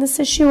discussing this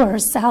issue, or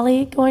is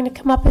Sally going to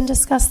come up and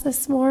discuss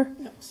this more?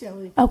 No,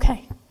 Sally.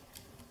 Okay.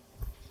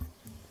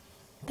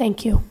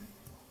 Thank you.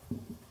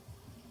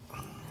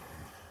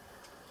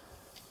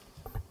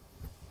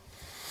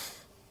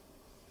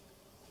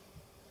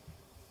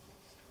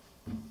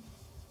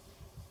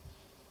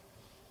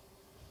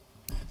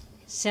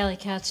 Sally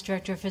Katz,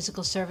 Director of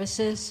Physical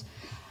Services.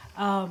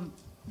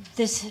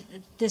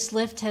 This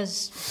lift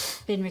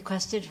has been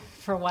requested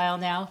for a while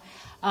now.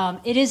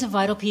 It is a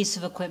vital piece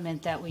of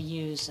equipment that we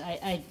use.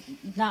 I'm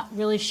not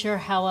really sure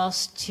how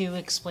else to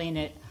explain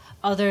it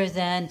other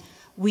than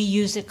we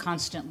use it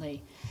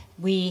constantly.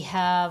 We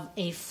have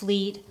a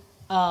fleet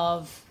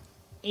of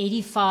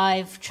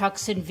 85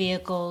 trucks and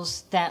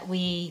vehicles that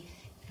we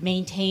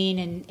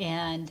maintain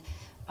and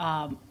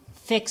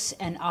fix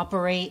and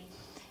operate.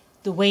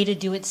 The way to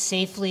do it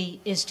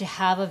safely is to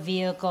have a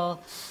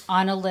vehicle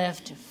on a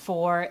lift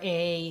for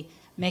a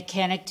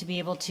mechanic to be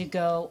able to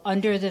go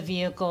under the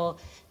vehicle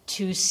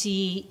to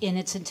see in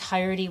its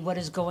entirety what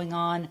is going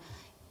on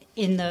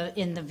in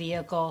the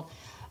vehicle.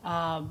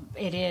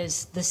 It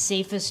is the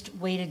safest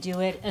way to do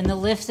it. And the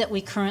lift that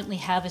we currently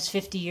have is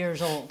 50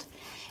 years old.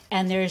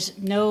 And there's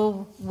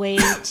no way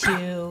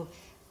to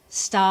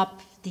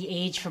stop the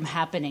age from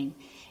happening.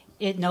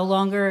 It no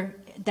longer,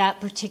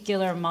 that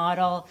particular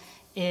model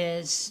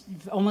is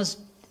almost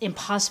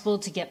impossible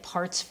to get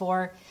parts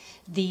for.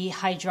 The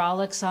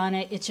hydraulics on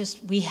it, it's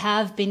just, we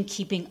have been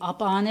keeping up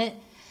on it,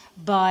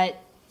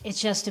 but it's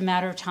just a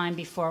matter of time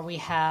before we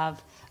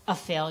have a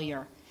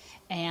failure.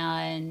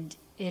 And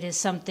it is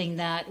something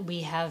that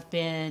we have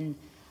been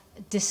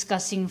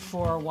discussing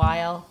for a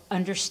while,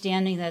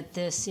 understanding that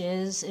this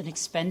is an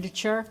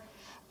expenditure,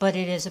 but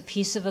it is a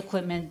piece of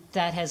equipment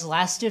that has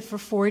lasted for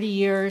 40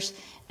 years,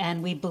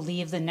 and we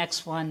believe the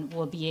next one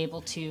will be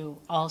able to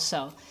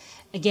also.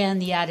 Again,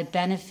 the added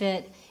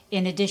benefit,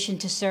 in addition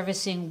to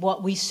servicing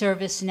what we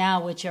service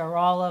now, which are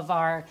all of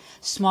our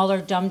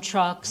smaller dump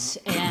trucks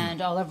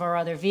and all of our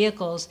other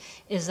vehicles,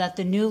 is that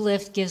the new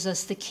lift gives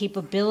us the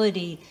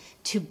capability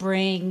to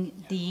bring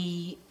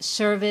the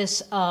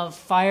service of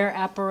fire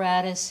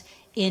apparatus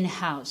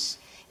in-house.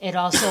 It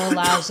also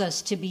allows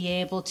us to be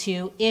able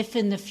to, if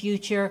in the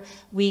future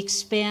we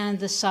expand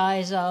the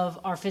size of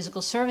our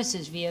physical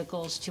services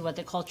vehicles to what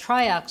they call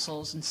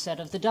triaxles instead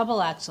of the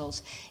double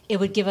axles,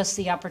 it would give us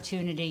the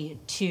opportunity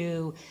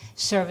to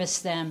service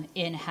them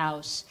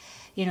in-house.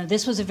 You know,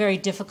 this was a very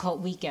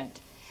difficult weekend.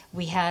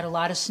 We had a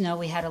lot of snow,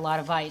 we had a lot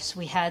of ice,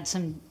 we had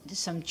some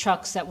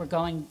trucks that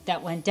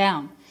went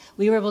down.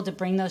 We were able to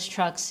bring those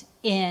trucks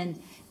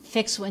in,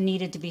 fix what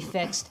needed to be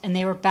fixed, and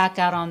they were back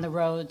out on the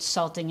road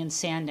salting and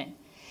sanding.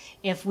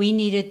 If we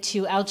needed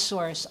to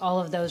outsource all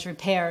of those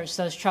repairs,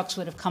 those trucks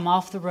would have come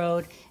off the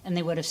road and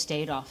they would have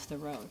stayed off the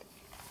road,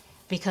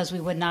 because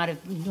we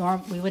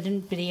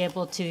wouldn't be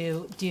able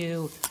to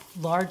do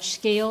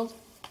large-scale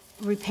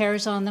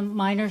repairs on them.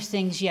 Minor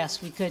things,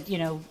 yes, we could,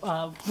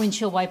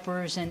 windshield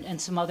wipers and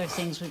some other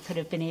things, we could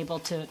have been able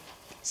to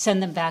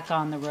send them back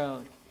on the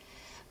road.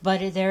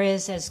 But there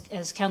is,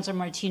 as Councilor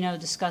Martino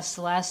discussed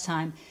the last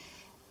time,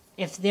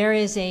 if there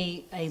is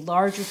a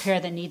large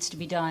repair that needs to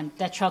be done,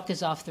 that truck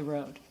is off the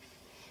road.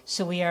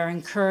 So we are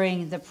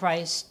incurring the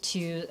price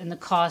and the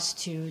cost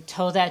to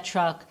tow that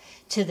truck,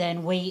 to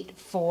then wait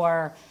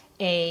for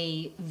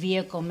a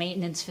vehicle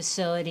maintenance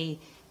facility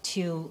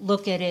to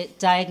look at it,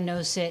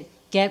 diagnose it,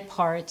 get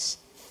parts,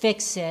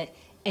 fix it,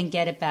 and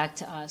get it back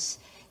to us.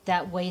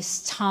 That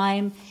wastes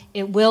time.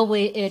 It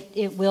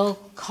will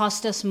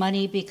cost us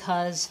money,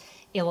 because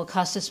it will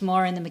cost us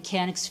more in the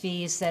mechanics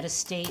fees that a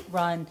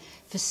state-run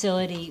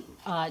facility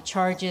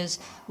charges.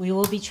 We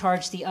will be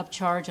charged the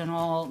upcharge on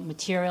all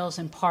materials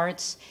and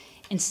parts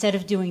instead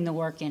of doing the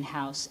work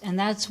in-house. And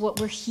that's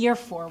what we're here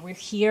for. We're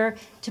here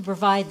to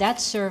provide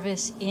that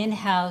service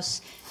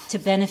in-house to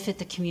benefit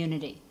the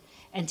community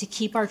and to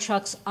keep our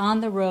trucks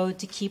on the road,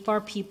 to keep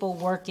our people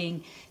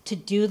working, to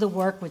do the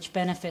work which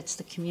benefits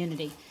the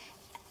community.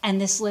 And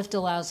this lift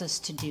allows us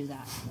to do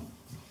that.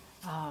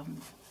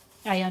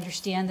 I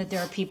understand that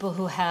there are people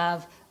who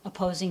have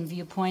opposing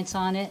viewpoints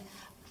on it.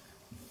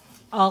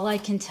 All I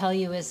can tell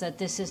you is that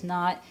this is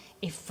not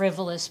a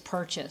frivolous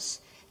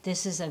purchase.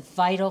 This is a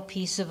vital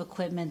piece of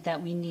equipment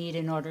that we need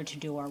in order to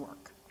do our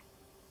work.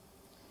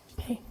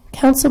 Okay.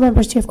 Council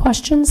members, do you have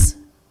questions?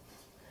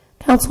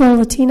 Councilor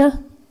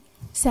Latina?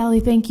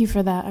 Sally, thank you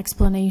for that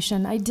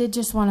explanation. I did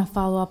just want to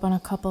follow up on a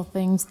couple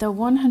things. The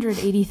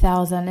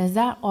 $180,000, is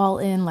that all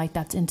in, like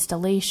that's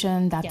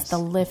installation, that's Yes. the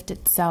lift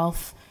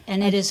itself?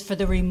 And it is for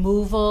the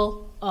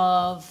removal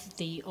of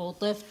the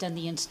old lift and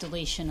the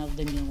installation of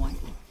the new one.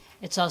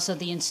 It's also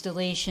the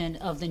installation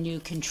of the new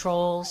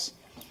controls.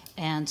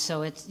 And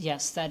so it's,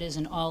 yes, that is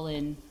an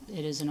all-in,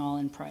 it is an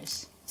all-in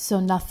price. So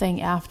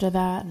nothing after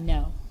that?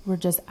 No. We're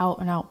just out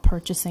and out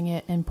purchasing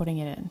it and putting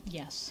it in?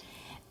 Yes.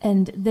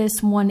 And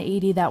this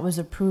 180 that was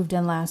approved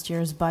in last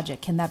year's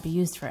budget, can that be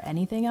used for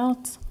anything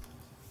else?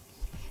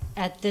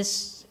 At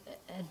this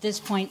At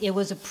this point, it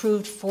was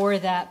approved for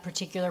that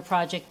particular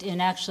project in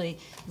actually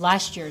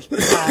last year's,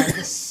 the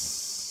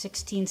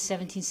 17,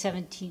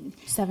 18.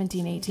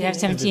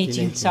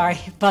 17-18, sorry,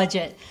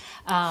 budget.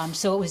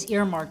 So it was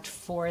earmarked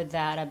for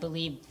that, I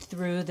believe,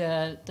 through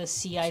the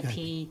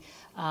CIP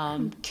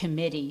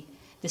committee,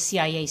 the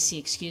CIAC,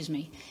 excuse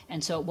me.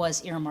 And so it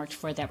was earmarked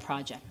for that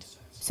project.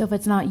 So if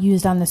it's not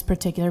used on this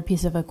particular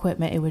piece of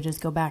equipment, it would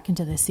just go back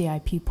into the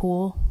CIP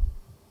pool?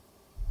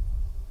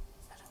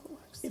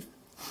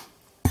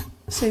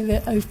 Say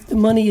that if the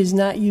money is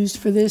not used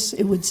for this,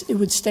 it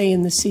would stay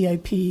in the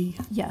CIP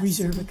Yes.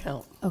 reserve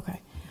account.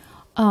 Okay.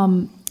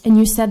 And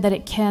you said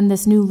that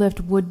this new lift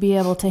would be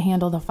able to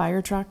handle the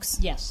fire trucks?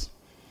 Yes.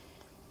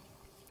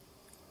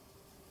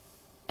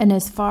 And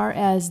as far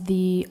as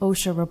the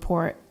OSHA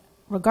report,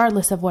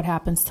 regardless of what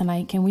happens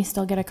tonight, can we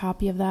still get a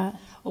copy of that?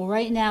 Well,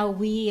 right now,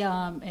 we,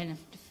 and if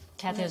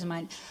Kathy doesn't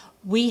mind,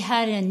 we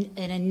had an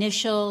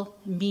initial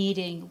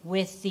meeting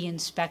with the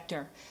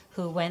inspector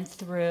who went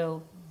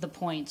through the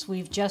points.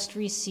 We've just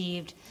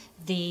received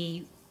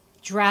the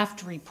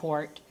draft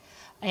report,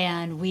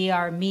 and we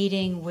are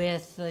meeting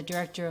with the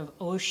director of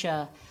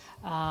OSHA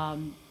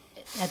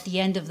at the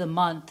end of the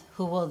month,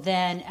 who will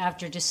then,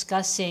 after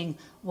discussing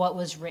what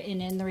was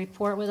written in the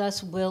report with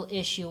us, will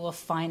issue a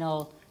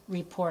final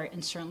report.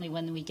 And certainly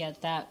when we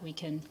get that, we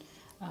can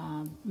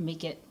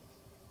make it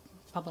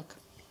public.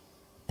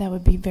 That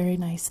would be very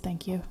nice.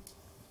 Thank you.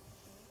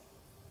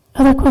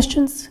 Other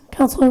questions?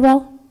 Councilor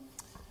Rell?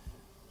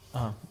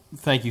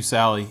 Thank you,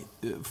 Sally.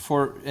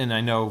 And I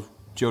know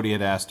Jody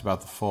had asked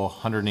about the full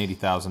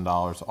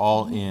 $180,000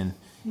 all in.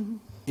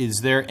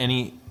 Is there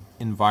any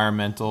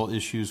environmental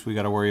issues we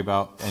got to worry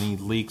about? Any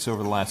leaks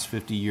over the last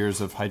 50 years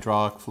of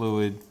hydraulic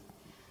fluid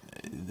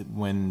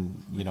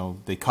when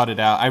they cut it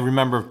out? I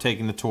remember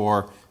taking the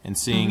tour and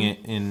seeing it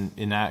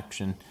in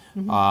action.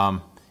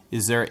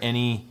 Is there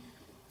any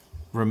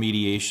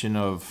remediation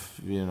of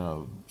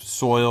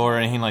soil or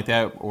anything like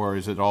that, or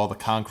is it all the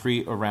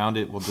concrete around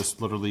it will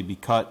just literally be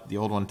cut, the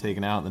old one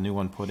taken out, the new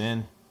one put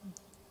in?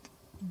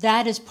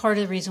 That is part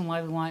of the reason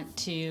why we want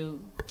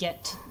to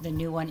get the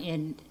new one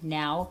in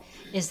now,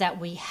 is that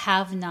we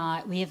have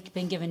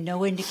been given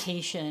no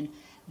indication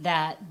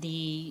that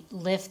the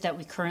lift that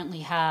we currently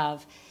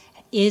have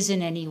is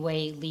in any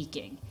way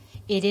leaking.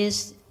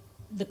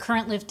 The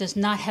current lift does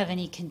not have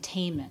any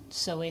containment,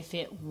 so if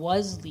it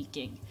was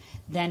leaking,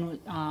 then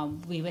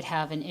we would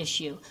have an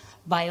issue.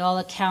 By all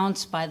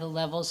accounts, by the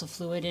levels of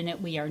fluid in it,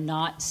 we are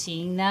not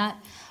seeing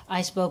that.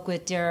 I spoke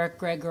with Derek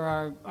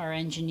Greger, our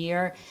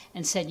engineer,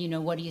 and said,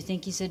 what do you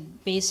think? He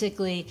said,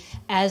 basically,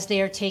 as they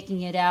are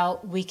taking it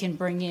out, we can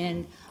bring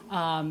in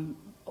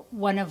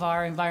one of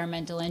our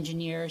environmental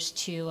engineers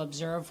to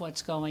observe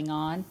what's going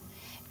on.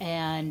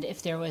 And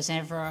if there was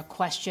ever a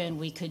question,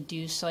 we could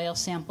do soil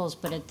samples.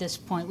 But at this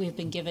point, we've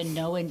been given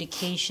no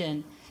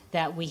indication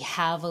that we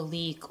have a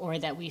leak or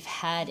that we've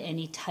had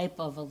any type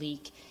of a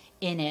leak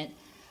in it.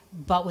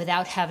 But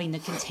without having the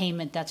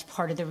containment, that's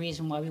part of the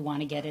reason why we want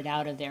to get it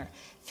out of there.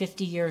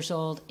 50 years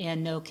old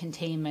and no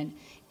containment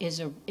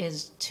is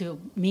to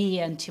me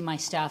and to my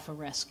staff a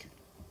risk.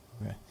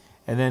 Okay.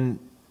 And then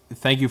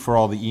thank you for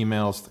all the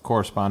emails, the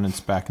correspondence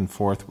back and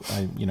forth.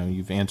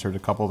 You've answered a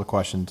couple of the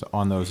questions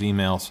on those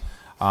emails,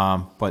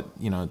 but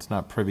it's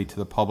not privy to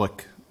the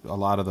public, a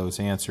lot of those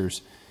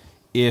answers.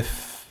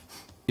 If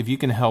you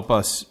can help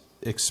us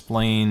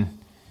explain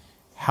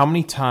how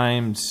many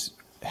times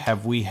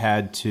have we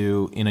had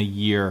to, in a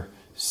year,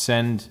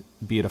 send,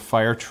 be it a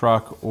fire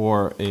truck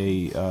or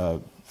a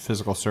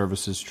physical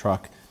services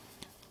truck,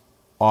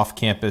 off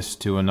campus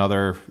to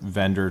another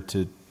vendor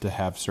to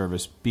have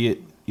service, be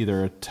it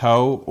either a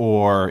tow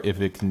or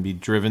if it can be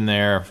driven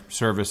there,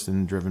 serviced,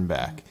 and driven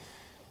back?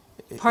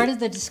 Part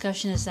of the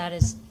discussion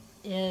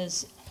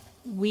is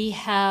we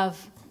have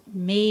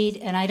made,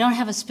 and I don't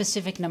have a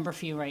specific number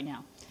for you right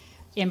now,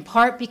 in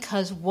part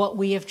because what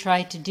we have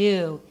tried to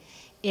do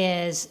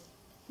is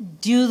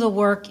do the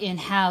work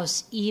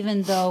in-house,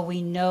 even though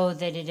we know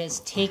that it has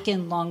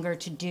taken longer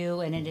to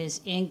do and it has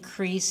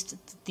increased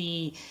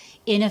the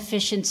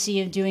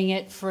inefficiency of doing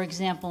it. For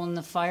example, in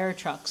the fire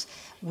trucks,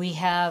 we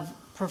have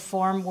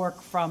performed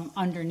work from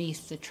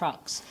underneath the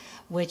trucks,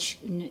 which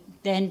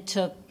then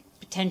took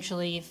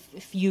potentially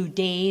a few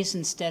days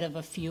instead of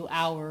a few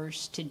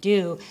hours to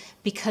do,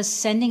 because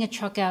sending a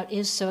truck out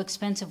is so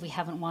expensive, we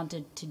haven't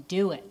wanted to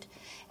do it.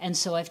 And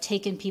so I've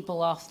taken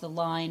people off the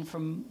line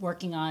from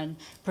working on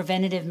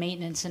preventative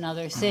maintenance and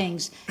other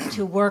things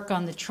to work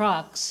on the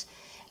trucks,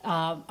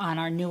 on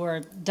our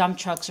newer dump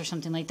trucks or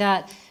something like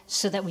that,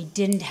 so that we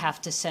didn't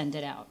have to send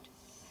it out.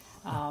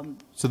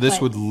 So this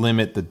would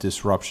limit the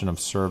disruption of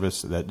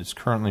service that is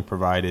currently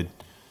provided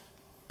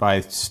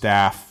by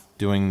staff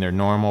doing their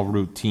normal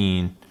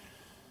routine.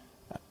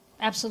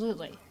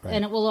 Absolutely. Right.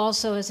 And it will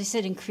also, as I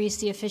said, increase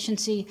the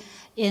efficiency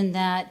in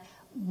that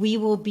we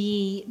will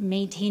be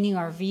maintaining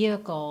our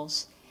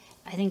vehicles.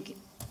 I think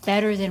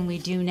better than we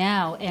do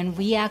now, and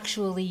we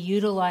actually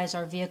utilize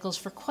our vehicles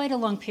for quite a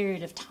long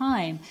period of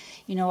time.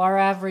 You know, our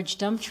average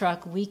dump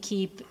truck we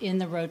keep in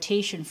the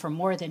rotation for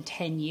more than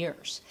 10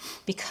 years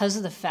because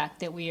of the fact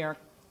that we are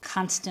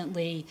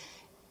constantly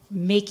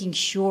making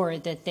sure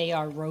that they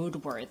are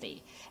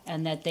roadworthy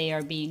and that they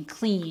are being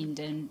cleaned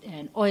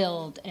and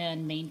oiled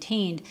and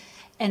maintained.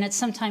 And it's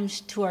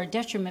sometimes to our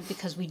detriment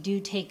because we do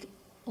take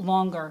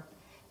longer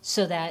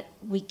so that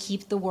we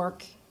keep the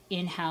work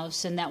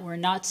in-house and that we're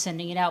not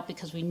sending it out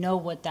because we know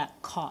what that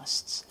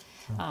costs.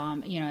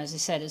 You know, as I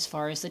said, as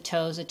far as the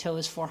tows, a tow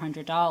is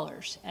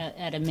 $400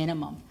 at a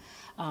minimum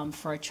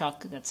for a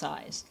truck that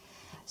size.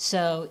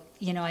 So,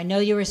 you know, I know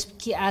you were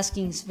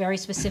asking very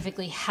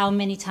specifically how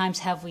many times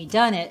have we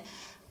done it.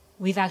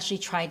 We've actually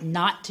tried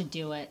not to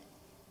do it,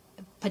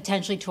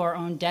 potentially to our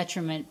own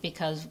detriment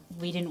because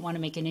we didn't want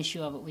to make an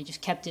issue of it. We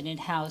just kept it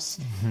in-house,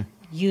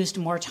 used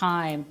more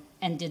time,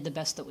 and did the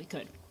best that we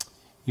could.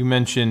 You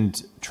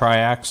mentioned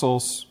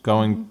triaxles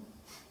going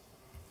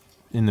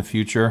in the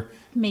future.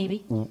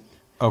 Maybe.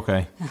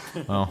 Okay.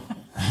 Well,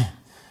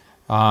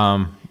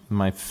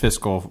 my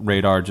fiscal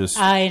radar just...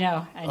 I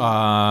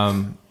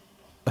know.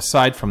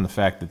 Aside from the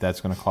fact that that's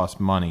going to cost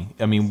money,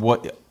 I mean,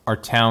 what are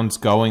towns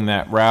going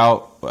that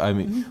route? I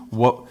mean,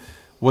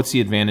 what's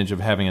the advantage of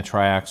having a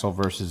triaxle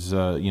versus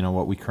you know,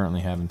 what we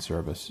currently have in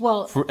service?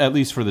 Well, at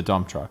least for the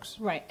dump trucks.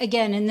 Right.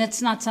 Again, and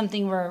that's not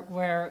something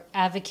we're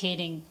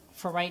advocating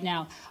for right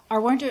now.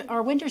 Our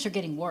winters are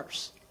getting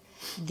worse.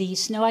 The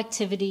snow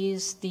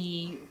activities,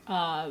 the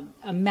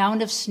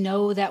amount of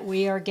snow that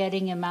we are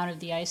getting, amount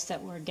of the ice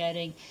that we're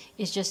getting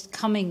is just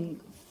coming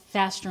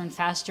faster and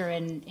faster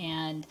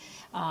and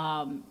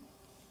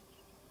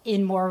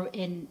in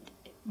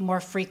more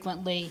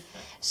frequently.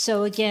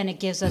 So again, it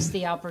gives us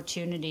the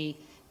opportunity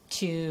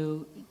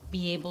to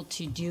be able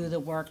to do the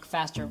work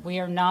faster. We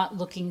are not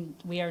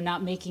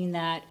making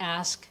that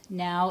ask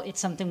now. It's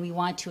something we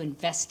want to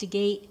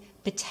investigate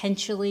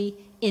potentially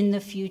in the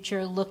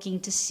future, looking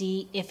to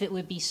see if it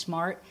would be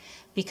smart,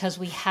 because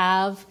we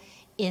have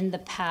in the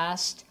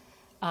past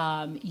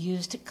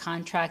used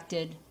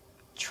contracted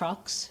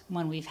trucks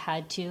when we've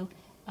had to,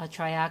 a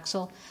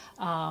triaxle.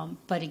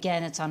 But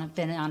again, it's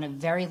been on a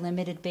very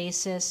limited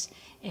basis.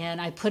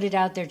 And I put it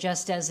out there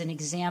just as an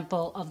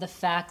example of the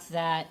fact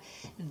that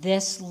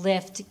this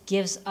lift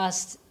gives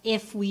us,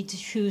 if we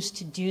choose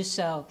to do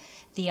so,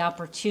 the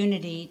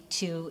opportunity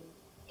to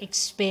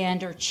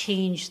expand or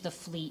change the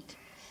fleet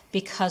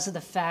because of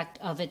the fact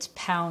of its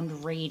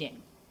pound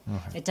rating.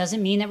 Okay. It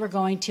doesn't mean that we're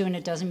going to, and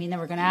it doesn't mean that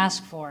we're going to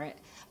ask for it.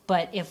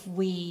 But if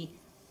we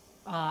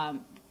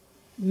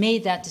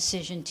made that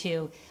decision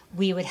to,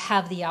 we would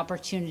have the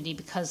opportunity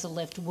because the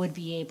lift would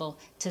be able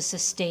to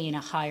sustain a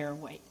higher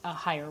weight.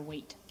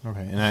 Okay,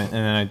 and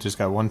then I just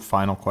got one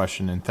final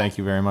question, and thank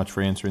you very much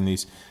for answering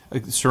these.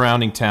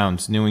 Surrounding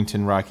towns,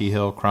 Newington, Rocky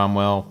Hill,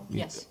 Cromwell.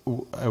 Yes.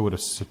 I would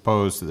have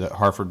supposed that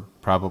Hartford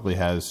probably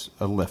has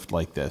a lift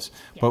like this.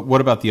 Yeah. But what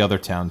about the other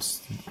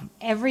towns?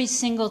 Every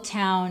single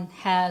town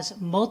has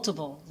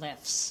multiple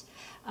lifts.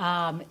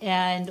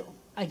 And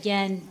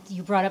again,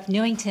 you brought up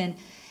Newington.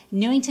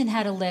 Newington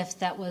had a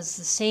lift that was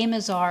the same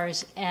as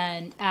ours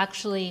and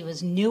actually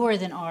was newer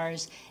than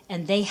ours,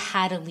 and they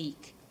had a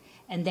leak,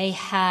 and they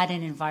had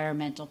an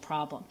environmental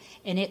problem.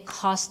 And it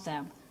cost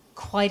them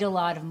quite a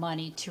lot of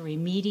money to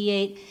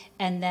remediate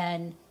and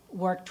then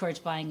work towards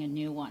buying a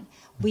new one.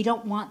 We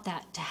don't want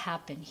that to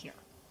happen here.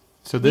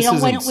 So this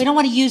we don't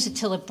want to use it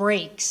till it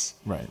breaks,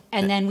 right?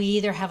 And then we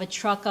either have a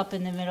truck up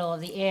in the middle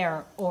of the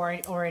air or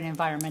an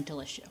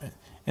environmental issue.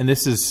 And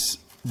this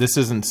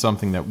isn't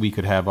something that we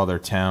could have other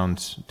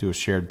towns do a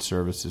shared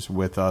services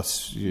with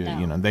us. No.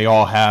 You know, they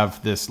all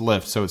have this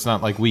lift, so it's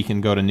not like we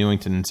can go to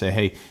Newington and say,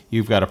 "Hey,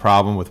 you've got a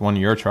problem with one of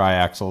your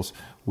triaxles.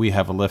 We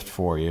have a lift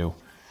for you."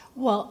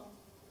 Well,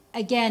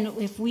 again,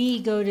 if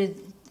we go to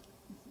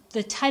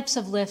the types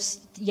of lifts,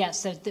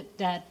 yes,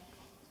 that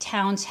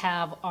towns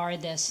have are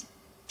this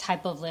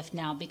type of lift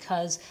now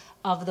because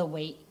of the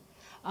weight.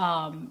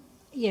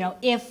 You know,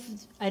 if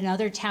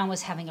another town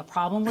was having a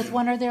problem with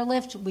one of their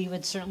lift, we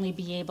would certainly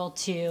be able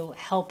to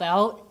help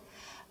out.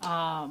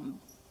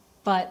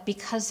 But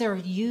because they're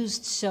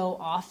used so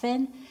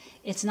often,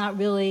 it's not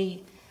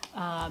really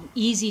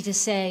easy to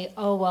say,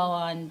 oh, well,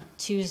 on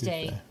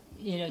Tuesdays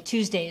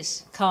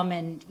come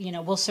and,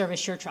 we'll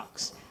service your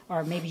trucks,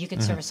 or maybe you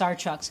can service our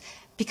trucks,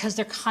 because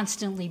they're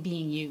constantly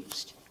being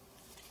used.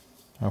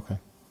 Okay.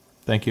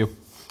 Thank you.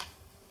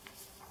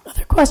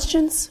 Other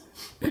questions?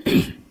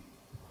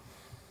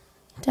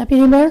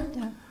 Deputy Mayor?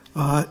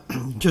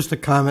 Just a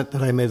comment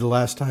that I made the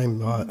last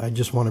time, I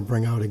just want to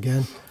bring out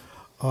again.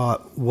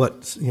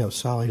 What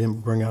Sally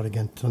didn't bring out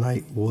again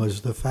tonight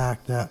was the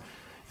fact that,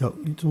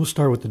 we'll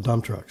start with the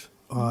dump trucks.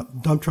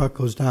 Dump truck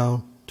goes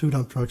down, 2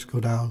 dump trucks go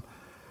down.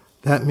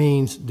 That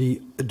means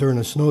during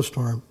a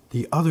snowstorm,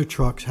 the other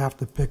trucks have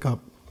to pick up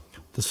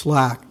the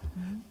slack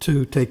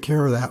to take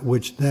care of that,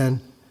 which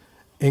then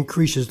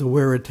increases the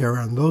wear and tear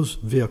on those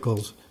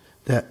vehicles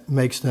that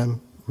makes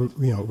them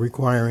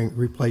requiring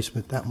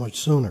replacement that much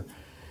sooner.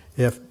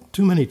 If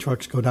too many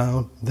trucks go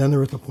down, then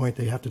they're at the point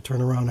they have to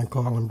turn around and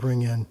call and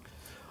bring in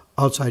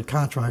outside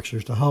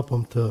contractors to help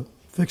them to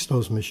fix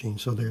those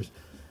machines. So there's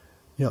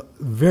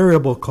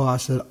variable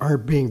costs that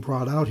aren't being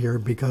brought out here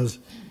because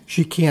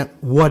she can't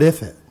what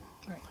if it.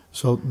 Right.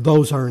 So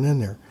those aren't in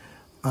there.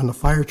 On the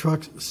fire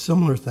trucks,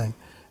 similar thing.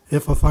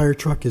 If a fire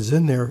truck is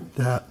in there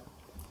that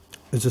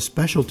is a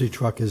specialty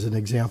truck, as an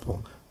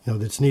example,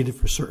 that's needed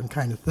for a certain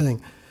kind of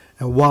thing,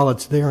 and while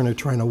it's there and they're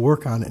trying to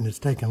work on it and it's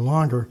taking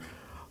longer,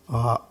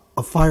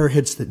 a fire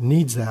hits that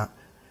needs that,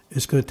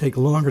 it's going to take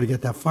longer to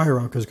get that fire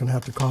out because it's going to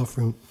have to call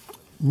from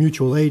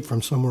mutual aid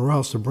from somewhere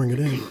else to bring it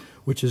in,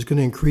 which is going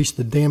to increase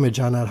the damage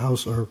on that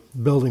house or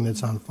building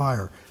that's on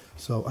fire.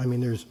 So,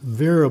 there's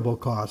variable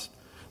costs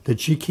that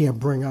she can't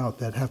bring out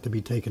that have to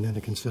be taken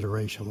into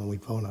consideration when we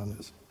vote on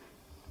this.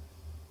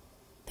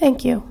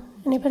 Thank you.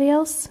 Anybody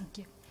else? Thank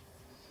you.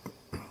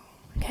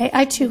 Okay,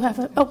 I too have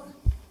a, go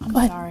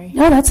ahead. Sorry.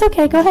 No, that's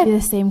okay. Go ahead. The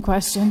same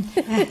question.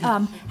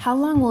 How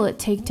long will it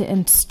take to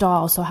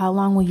install? So how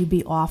long will you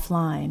be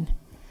offline?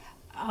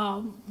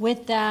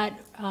 With that,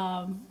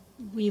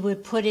 we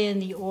would put in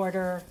the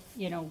order,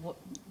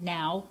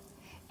 now,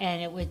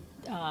 and it would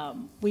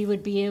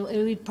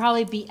it would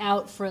probably be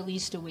out for at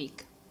least a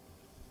week.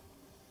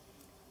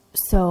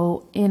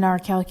 So in our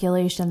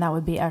calculation, that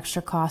would be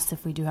extra costs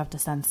if we do have to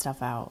send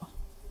stuff out.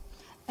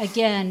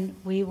 Again,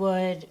 we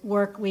would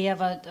work, we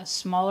have a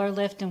smaller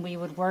lift, and we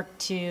would work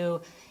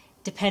to,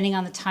 depending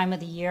on the time of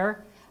the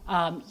year,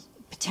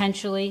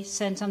 potentially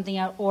send something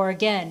out, or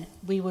again,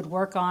 we would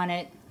work on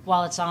it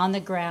while it's on the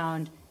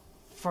ground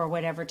for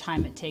whatever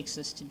time it takes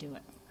us to do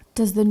it.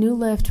 Does the new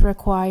lift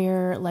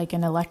require like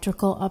an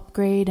electrical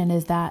upgrade, and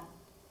is that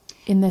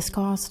in this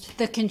cost?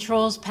 The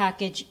controls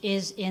package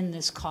is in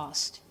this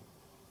cost.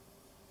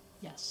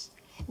 Yes.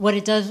 What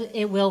it does,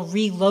 it will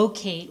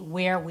relocate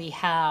where we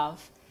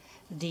have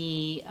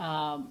the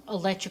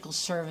electrical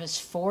service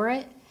for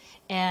it,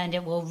 and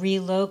it will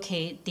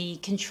relocate. The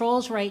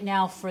controls right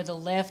now for the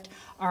lift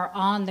are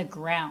on the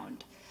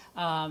ground,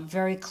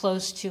 very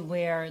close to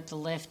where the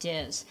lift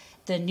is.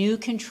 The new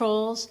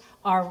controls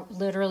are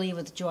literally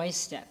with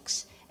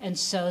joysticks, and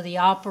so the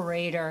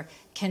operator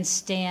can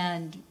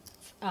stand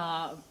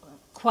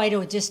quite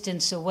a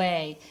distance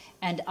away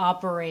and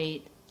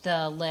operate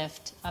the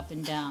lift up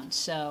and down.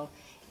 So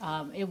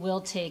it will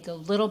take a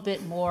little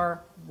bit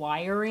more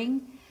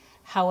wiring.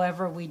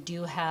 However, we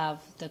do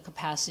have the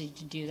capacity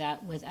to do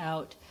that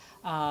without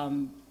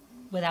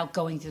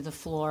going through the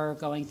floor or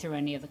going through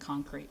any of the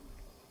concrete.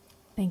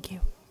 Thank you.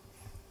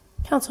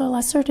 Councilor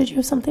Lesser, did you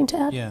have something to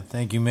add? Yeah,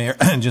 thank you, Mayor.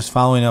 Just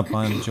following up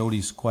on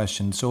Jody's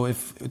question. So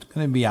if it's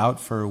going to be out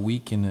for a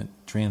week in a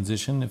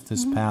transition, if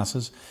this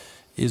passes,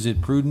 is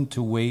it prudent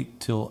to wait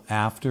till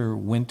after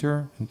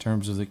winter in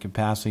terms of the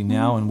capacity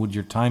now? And would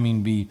your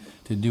timing be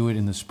to do it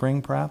in the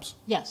spring, perhaps?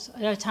 Yes,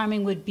 our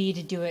timing would be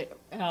to do it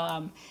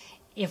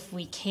if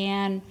we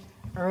can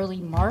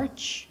early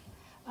March.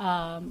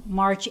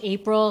 March,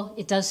 April,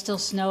 it does still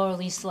snow, or at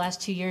least the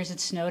last 2 years it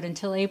snowed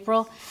until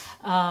April.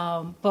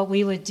 But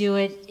we would do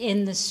it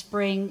in the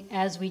spring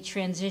as we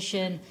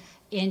transition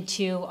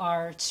into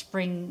our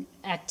spring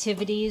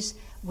activities,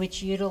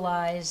 which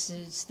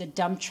utilizes the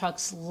dump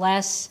trucks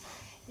less.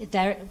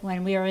 That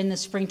when we are in the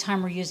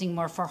springtime, we're using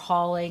more for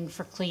hauling,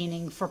 for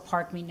cleaning, for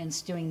park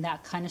maintenance, doing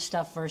that kind of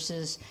stuff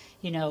versus,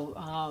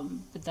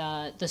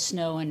 the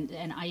snow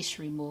and ice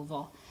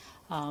removal.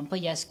 But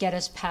yes, get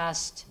us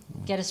past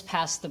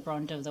the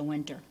brunt of the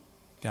winter.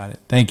 Got it.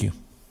 Thank you.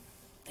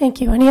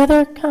 Thank you. Any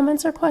other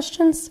comments or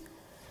questions?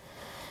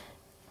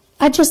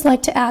 I'd just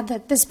like to add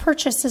that this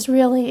purchase is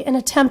really an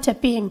attempt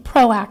at being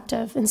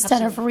proactive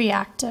instead of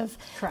reactive.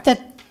 Correct.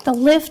 That the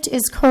lift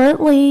is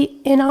currently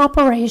in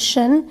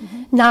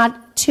operation,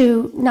 not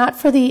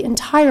for the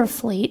entire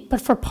fleet, but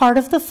for part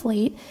of the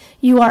fleet.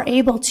 You are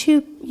able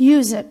to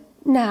use it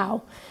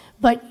now,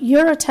 but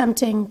you're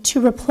attempting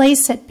to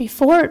replace it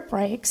before it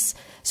breaks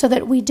so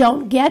that we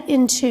don't get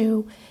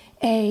into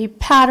a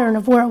pattern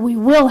of where we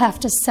will have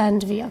to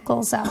send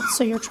vehicles out.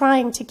 So you're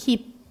trying to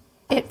keep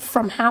it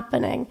from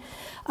happening.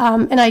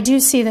 And I do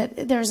see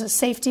that there's a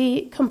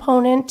safety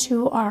component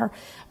to our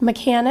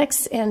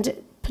mechanics and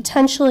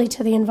potentially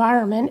to the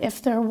environment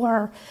if there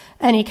were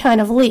any kind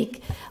of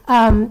leak.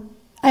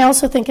 I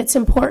also think it's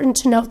important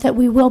to note that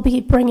we will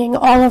be bringing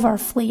all of our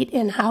fleet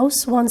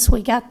in-house once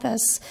we get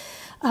this,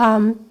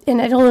 and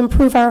it'll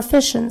improve our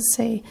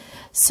efficiency.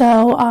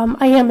 So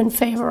I am in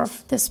favor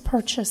of this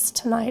purchase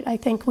tonight. I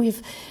think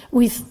we've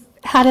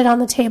had it on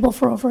the table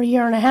for over a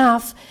year and a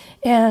half,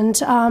 and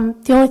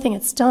the only thing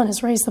it's done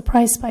is raise the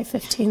price by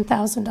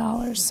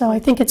 $15,000. So I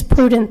think it's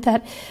prudent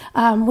that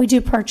we do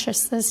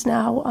purchase this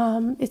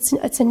now.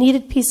 It's a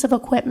needed piece of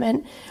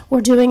equipment.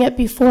 We're doing it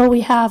before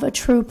we have a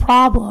true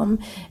problem,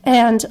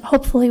 and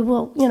hopefully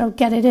we'll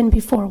get it in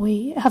before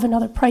we have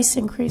another price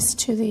increase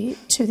to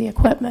the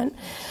equipment.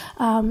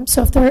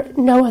 So if there are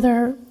no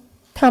other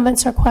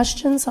comments or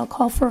questions, I'll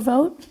call for a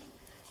vote.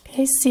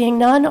 Okay, seeing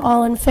none,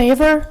 all in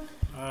favor?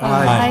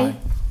 Aye.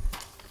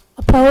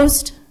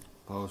 Opposed?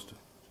 Opposed.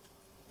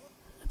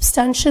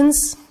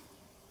 Abstentions?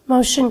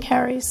 Motion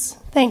carries.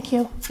 Thank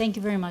you. Thank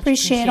you very much.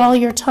 Appreciate all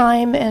your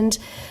time and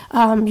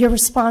your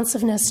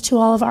responsiveness to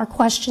all of our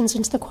questions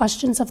and to the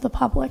questions of the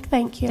public.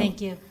 Thank you.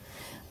 Thank you.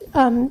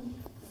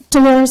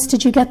 Dolores,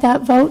 did you get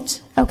that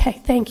vote?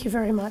 Okay, thank you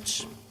very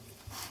much.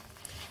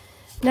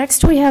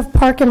 Next, we have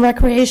Park and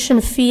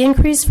Recreation fee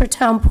increase for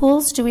town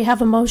pools. Do we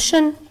have a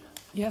motion?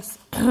 Yes.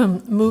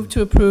 Move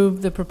to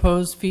approve the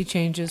proposed fee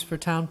changes for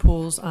town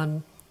pools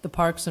on the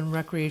Parks and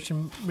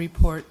Recreation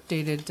report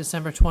dated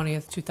December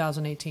 20th,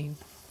 2018.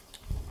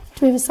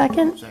 Do we have a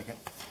second? Second.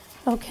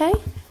 Okay.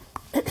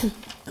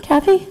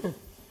 Kathy?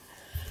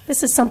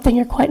 This is something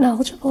you're quite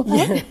knowledgeable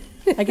about. Yeah,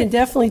 I can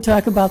definitely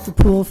talk about the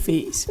pool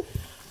fees.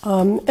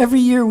 Every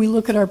year we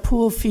look at our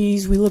pool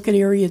fees, we look at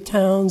area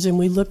towns, and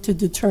we look to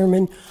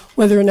determine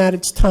whether or not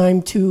it's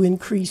time to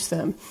increase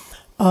them.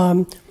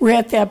 We're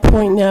at that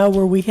point now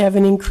where we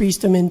haven't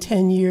increased them in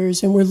 10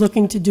 years, and we're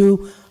looking to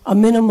do a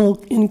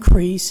minimal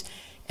increase,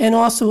 and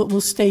also it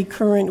will stay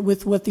current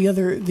with what the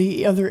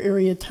other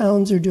area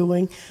towns are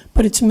doing,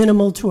 but it's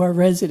minimal to our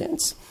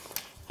residents.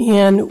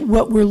 And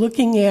what we're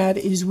looking at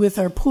is with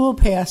our pool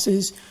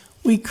passes,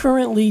 we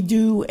currently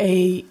do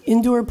a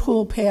indoor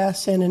pool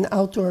pass and an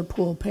outdoor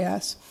pool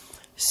pass,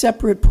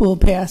 separate pool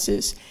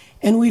passes.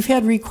 And we've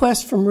had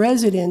requests from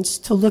residents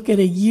to look at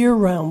a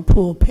year-round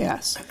pool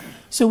pass.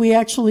 So we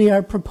actually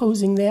are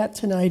proposing that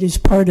tonight as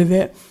part of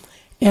it.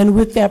 And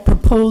with that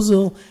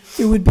proposal,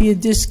 there would be a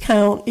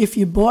discount if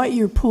you bought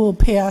your pool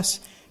pass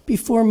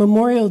before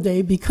Memorial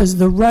Day, because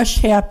the rush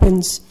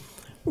happens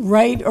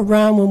right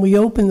around when we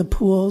open the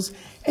pools.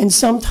 And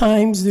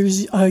sometimes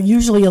there's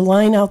usually a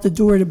line out the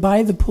door to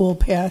buy the pool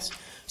pass.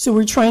 So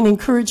we're trying to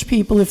encourage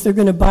people, if they're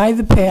going to buy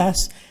the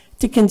pass,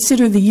 to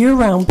consider the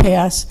year-round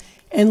pass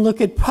and look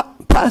at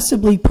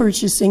possibly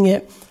purchasing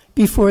it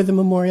before the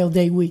Memorial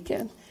Day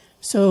weekend.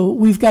 So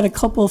we've got a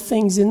couple of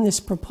things in this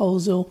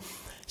proposal.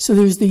 So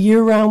there's the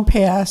year-round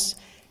pass,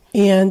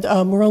 and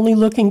we're only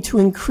looking to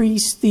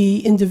increase the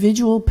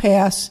individual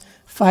pass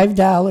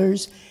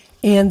 $5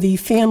 and the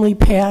family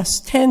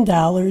pass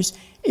 $10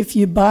 if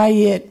you buy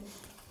it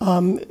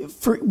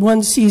for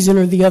one season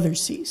or the other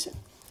season.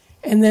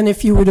 And then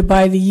if you were to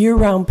buy the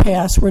year-round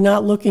pass, we're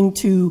not looking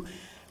to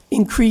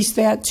increase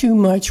that too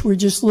much. We're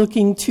just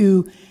looking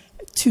to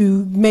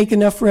make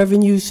enough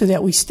revenue so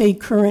that we stay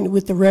current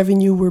with the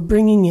revenue we're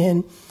bringing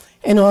in,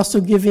 and also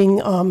giving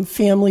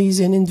families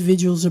and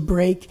individuals a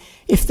break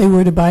if they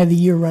were to buy the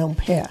year-round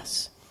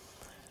pass.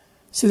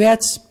 So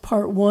that's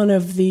part one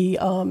of the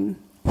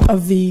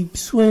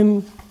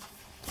swimming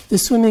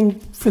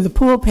for the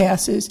pool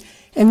passes.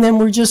 And then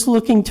we're just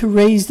looking to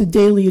raise the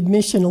daily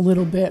admission a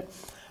little bit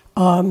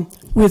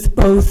with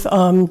both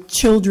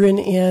children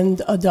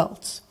and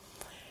adults.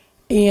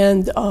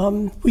 And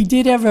we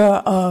did have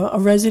a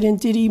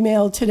resident did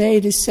email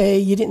today to say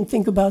you didn't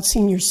think about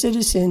senior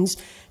citizens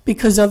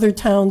because other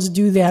towns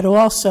do that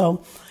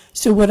also.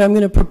 So what I'm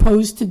going to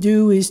propose to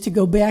do is to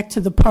go back to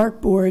the park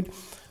board.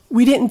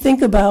 We didn't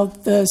think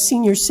about the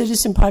senior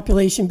citizen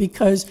population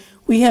because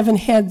we haven't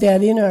had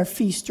that in our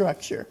fee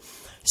structure.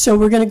 So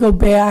we're going to go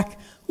back,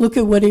 look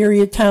at what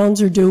area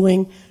towns are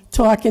doing,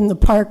 talk in the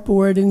park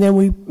board, and then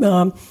we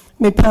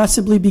may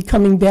possibly be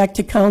coming back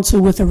to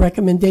council with a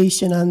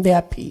recommendation on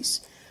that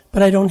piece.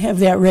 But I don't have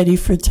that ready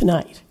for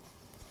tonight.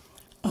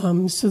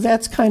 So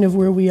that's kind of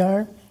where we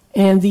are.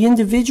 And the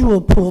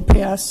individual pool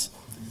pass,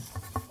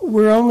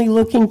 we're only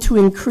looking to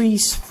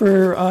increase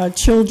for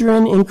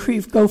children,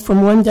 go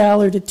from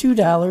 $1 to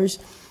 $2,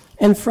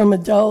 and from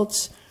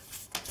adults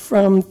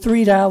from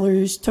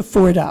 $3 to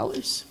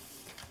 $4.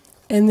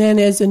 And then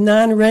as a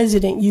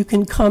non-resident, you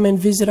can come and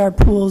visit our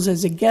pools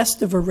as a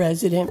guest of a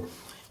resident.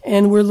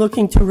 And we're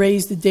looking to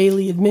raise the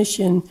daily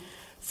admission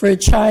for a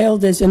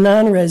child as a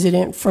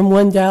non-resident from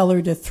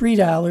 $1 to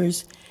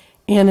 $3,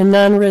 and a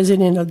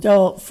non-resident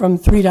adult from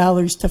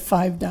 $3 to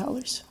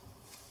 $5.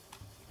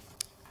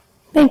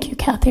 Thank you,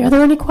 Kathy. Are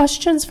there any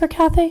questions for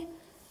Kathy?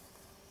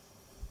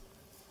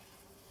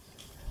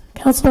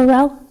 Councilor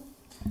Rell?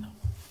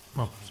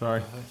 Oh,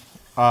 sorry.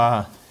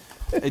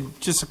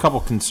 Just a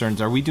couple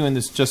concerns. Are we doing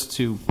this just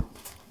to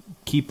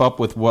keep up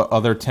with what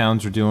other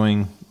towns are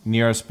doing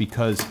near us?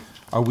 Because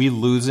are we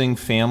losing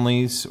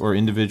families or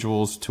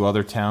individuals to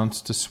other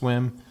towns to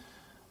swim?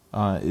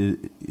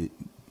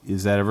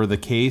 Is that ever the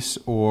case?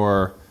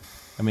 Or,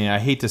 I mean, I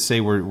hate to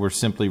say we're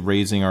simply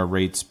raising our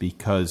rates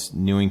because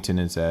Newington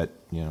is at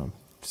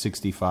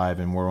 65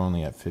 and we're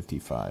only at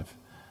 55.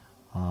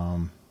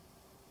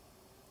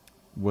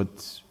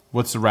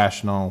 What's the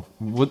rationale?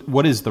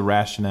 What is the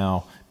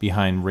rationale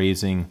behind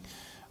raising,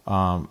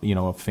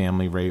 a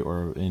family rate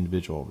or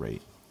individual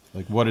rate?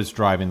 Like, what is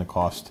driving the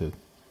cost to?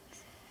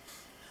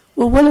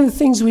 Well, one of the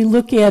things we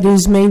look at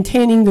is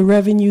maintaining the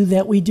revenue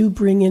that we do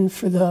bring in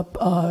for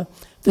the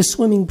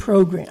swimming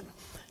program.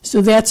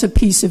 So that's a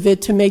piece of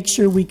it, to make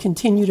sure we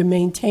continue to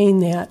maintain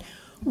that.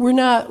 We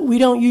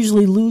don't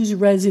usually lose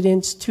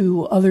residents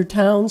to other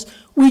towns.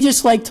 We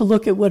just like to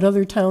look at what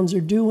other towns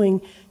are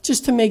doing,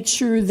 just to make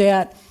sure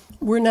that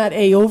we're not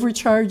A,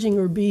 overcharging,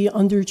 or B,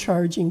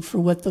 undercharging for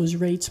what those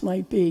rates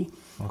might be.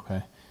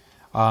 Okay.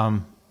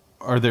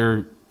 are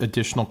there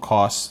additional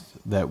costs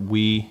that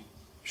we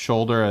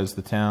shoulder as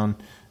the town?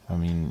 I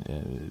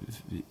mean,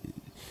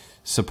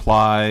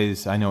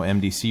 supplies. I know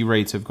MDC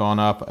rates have gone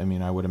up. I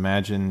mean, I would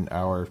imagine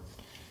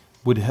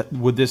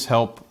would this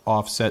help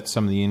offset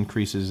some of the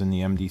increases in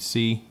the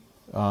MDC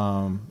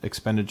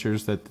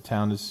expenditures that the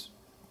town is,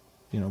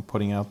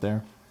 putting out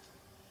there?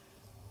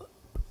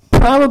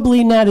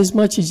 Probably not as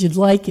much as you'd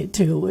like it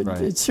to.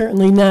 It's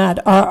certainly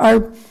not.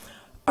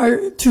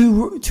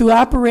 To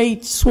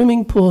operate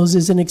swimming pools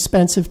is an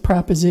expensive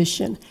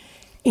proposition.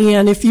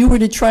 And if you were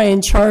to try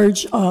and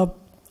charge a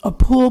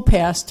pool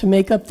pass to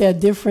make up that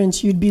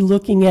difference, you'd be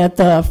looking at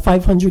the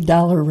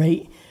 $500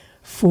 rate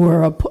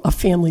for a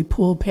family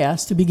pool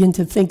pass to begin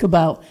to think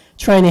about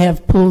trying to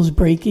have pools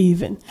break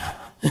even.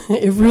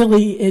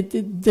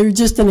 They're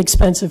just an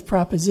expensive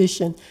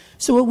proposition.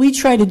 So what we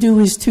try to do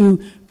is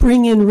to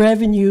bring in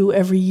revenue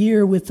every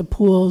year with the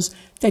pools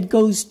that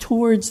goes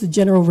towards the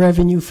general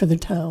revenue for the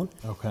town.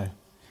 Okay.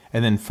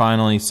 And then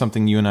finally,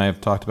 something you and I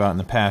have talked about in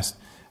the past,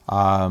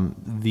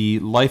 the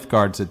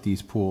lifeguards at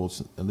these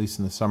pools, at least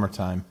in the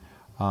summertime,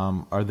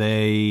 are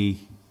they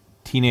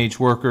teenage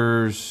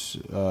workers,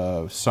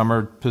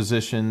 summer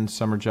positions,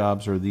 summer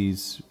jobs, or are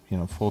these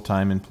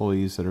full-time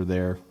employees that are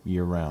there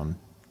year-round?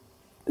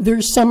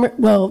 They're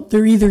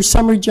either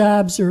summer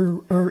jobs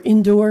or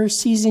indoor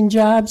season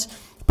jobs,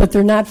 but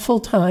they're not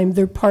full-time,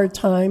 they're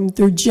part-time.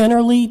 They're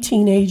generally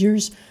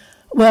teenagers.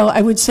 Well,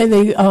 I would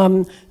say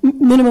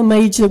minimum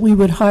age that we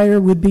would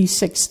hire would be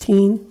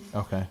 16.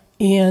 Okay.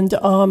 And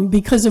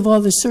because of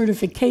all the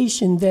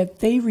certification that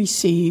they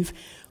receive,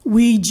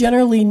 we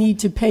generally need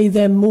to pay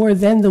them more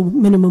than the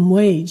minimum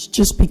wage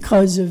just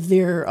because of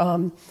their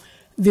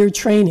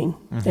training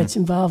that's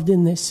involved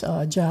in this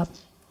job.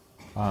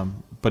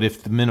 But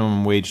if the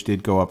minimum wage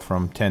did go up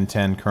from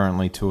 $10.10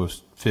 currently to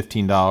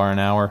 $15 an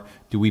hour,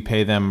 do we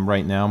pay them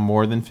right now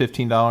more than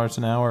 $15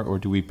 an hour, or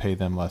do we pay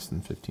them less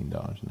than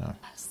 $15 an hour?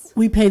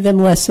 We pay them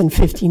less than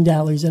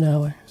 $15 an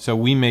hour. So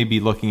we may be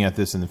looking at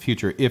this in the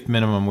future. If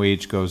minimum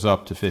wage goes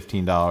up to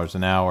 $15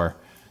 an hour,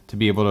 to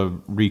be able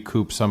to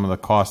recoup some of the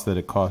costs that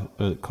it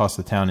costs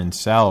the town in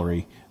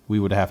salary, we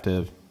would have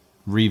to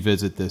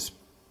revisit this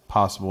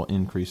possible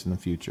increase in the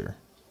future.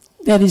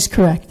 That is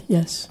correct,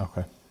 yes.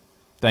 Okay.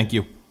 Thank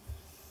you.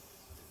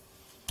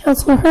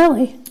 Councilor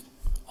Hurley.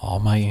 All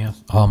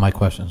my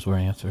questions were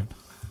answered.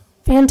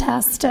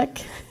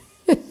 Fantastic.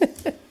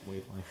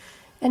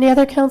 Any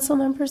other council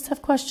members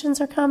have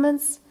questions or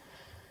comments?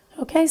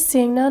 Okay,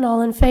 seeing none,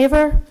 all in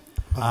favor?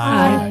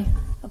 Aye.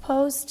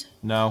 Opposed?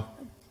 No.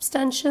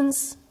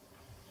 Abstentions?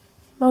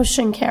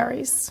 Motion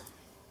carries.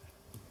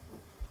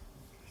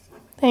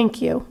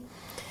 Thank you.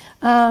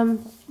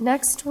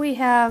 Next, we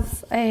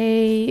have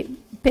a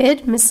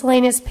bid,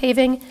 miscellaneous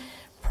paving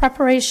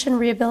preparation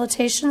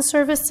rehabilitation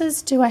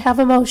services. Do I have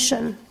a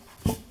motion?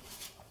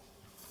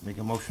 Make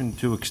a motion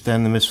to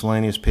extend the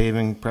miscellaneous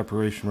paving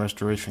preparation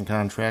restoration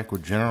contract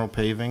with General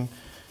Paving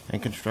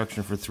and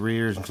Construction for 3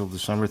 years until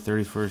December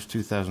 31st,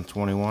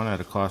 2021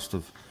 at a cost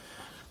of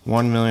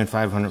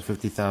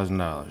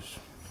 $1,550,000.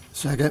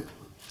 Second.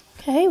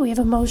 Okay, we have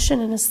a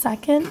motion and a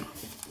second.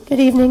 Good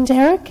evening,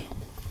 Derek.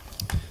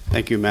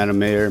 Thank you, Madam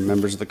Mayor,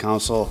 members of the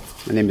council.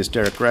 My name is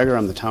Derek Greger.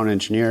 I'm the town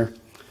engineer.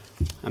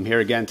 I'm here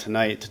again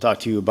tonight to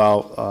talk to you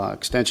about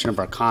extension of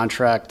our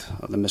contract,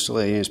 the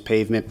miscellaneous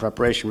pavement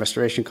preparation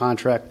restoration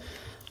contract.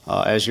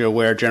 As you're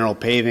aware, General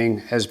Paving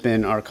has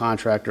been our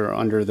contractor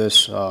under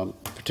this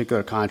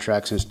particular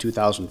contract since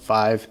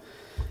 2005.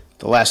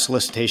 The last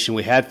solicitation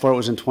we had for it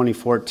was in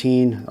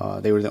 2014.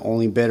 They were the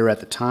only bidder at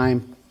the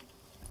time.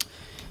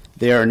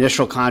 Their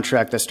initial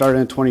contract that started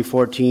in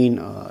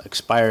 2014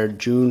 expired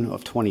June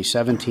of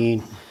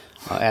 2017.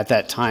 At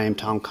that time,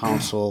 Town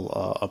Council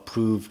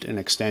approved an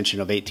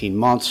extension of 18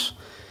 months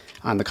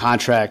on the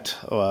contract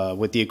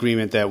with the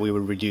agreement that we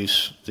would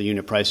reduce the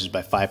unit prices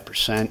by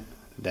 5%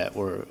 that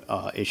were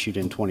issued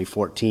in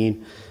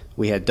 2014.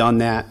 We had done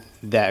that.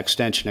 That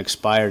extension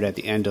expired at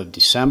the end of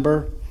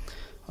December.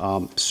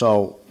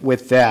 So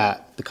with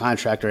that, the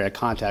contractor had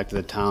contacted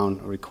the town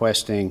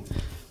requesting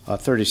a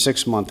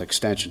 36-month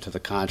extension to the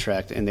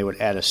contract, and they would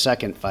add a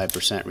second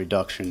 5%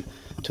 reduction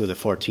to the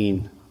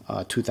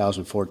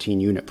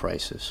 2014 unit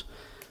prices.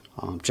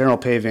 General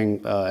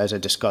Paving, as I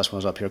discussed when I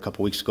was up here a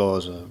couple weeks ago,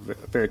 is a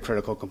very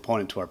critical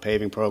component to our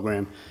paving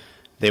program.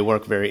 They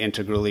work very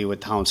integrally with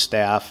town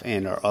staff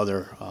and our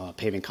other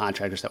paving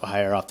contractors that we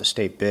hire off the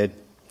state bid.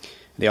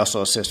 They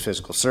also assist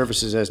physical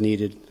services as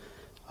needed.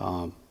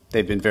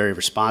 They've been very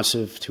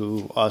responsive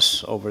to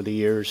us over the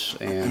years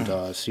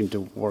and seem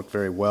to work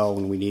very well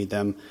when we need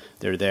them.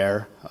 They're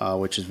there,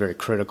 which is very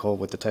critical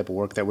with the type of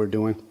work that we're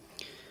doing.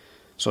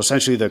 So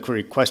essentially the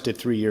requested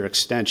 3-year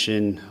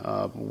extension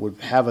would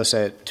have us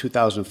at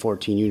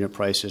 2014 unit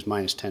prices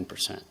minus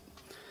 10%.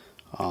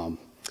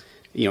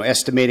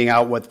 Estimating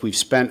out what we've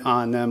spent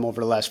on them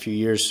over the last few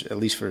years, at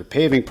least for the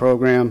paving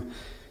program,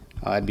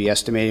 I'd be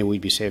estimating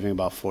we'd be saving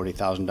about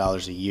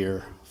 $40,000 a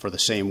year for the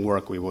same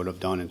work we would have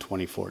done in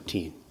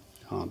 2014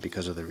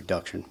 because of the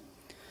reduction.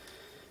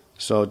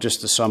 So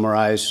just to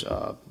summarize,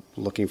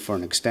 looking for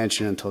an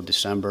extension until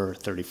December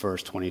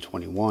 31st,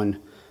 2021,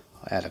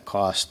 at a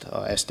cost,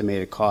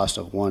 estimated cost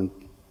of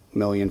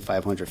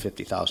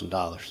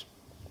 $1,550,000.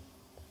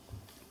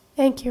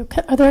 Thank you.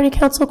 Are there any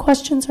council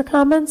questions or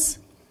comments?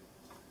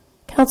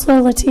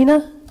 Councilor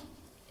Latina?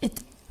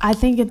 I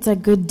think it's a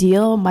good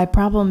deal. My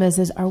problem is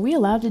are we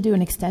allowed to do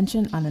an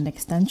extension on an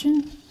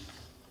extension?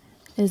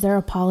 Is there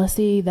a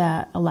policy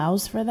that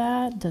allows for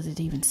that? Does it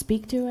even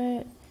speak to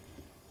it?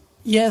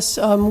 Yes,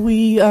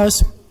 we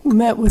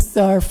met with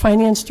our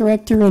finance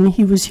director, and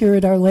he was here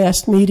at our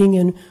last meeting,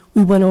 and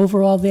we went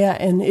over all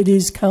that, and it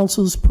is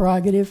council's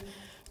prerogative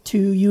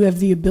you have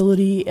the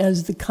ability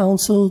as the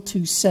council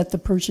to set the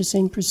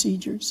purchasing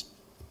procedures.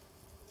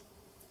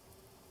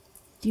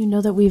 Do you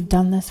know that we've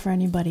done this for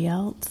anybody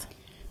else?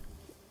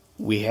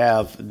 We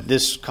have,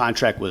 this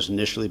contract was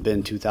initially bid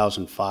in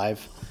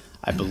 2005.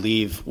 I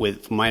believe,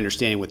 from my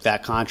understanding with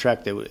that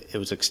contract, it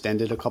was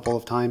extended a couple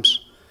of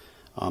times.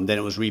 Then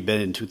it was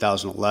rebid in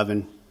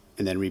 2011,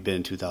 and then rebid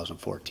in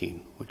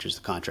 2014, which is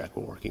the contract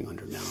we're working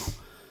under now.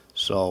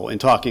 So in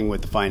talking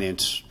with the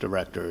finance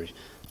director,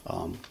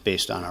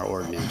 based on our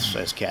ordinance,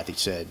 as Kathy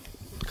said,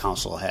 the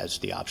council has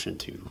the option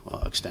to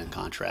extend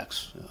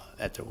contracts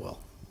at their will.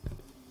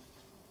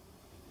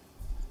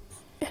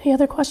 Any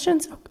other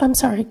questions? I'm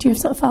sorry, do you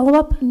have some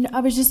follow-up? No, I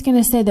was just going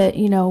to say that,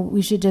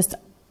 we should just,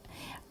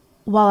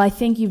 while I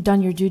think you've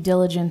done your due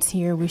diligence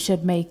here, we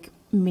should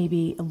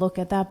maybe look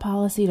at that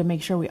policy to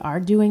make sure we are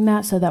doing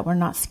that so that we're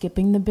not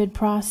skipping the bid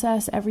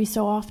process every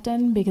so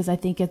often, because I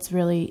think it's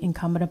really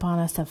incumbent upon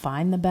us to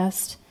find the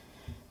best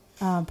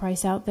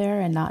price out there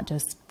and not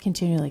just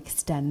continually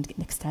extend.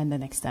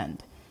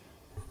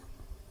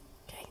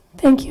 Okay,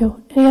 thank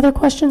you. Any other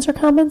questions or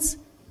comments?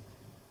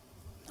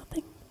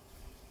 Nothing?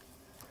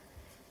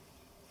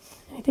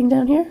 Anything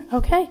down here?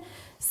 Okay.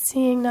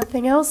 Seeing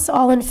nothing else,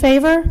 all in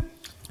favor?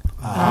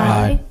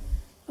 Aye.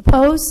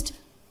 Opposed?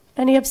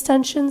 Any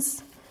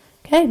abstentions?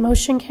 Okay,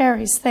 motion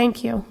carries.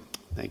 Thank you.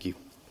 Thank you.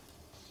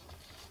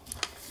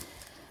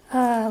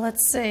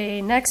 Let's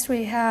see. Next,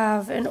 we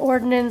have an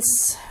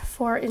ordinance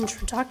for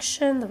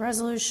introduction, the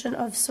resolution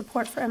of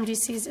support for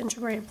MDC's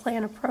integrated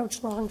plan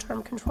approach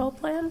long-term control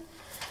plan.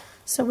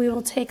 So we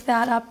will take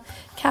that up.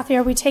 Kathy,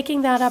 are we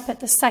taking that up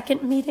at the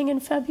second meeting in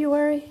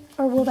February,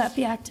 or will that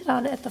be acted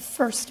on at the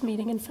first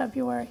meeting in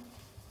February?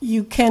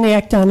 You can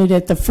act on it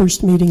at the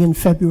first meeting in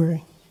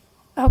February.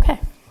 Okay.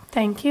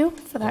 Thank you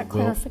for that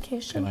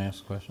clarification. Can I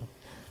ask a question?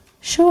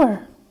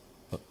 Sure.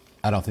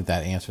 I don't think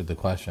that answered the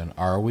question.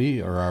 Are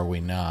we or are we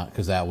not?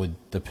 Because that would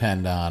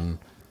depend on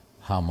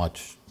how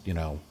much,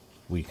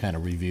 we kind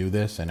of review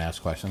this and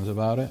ask questions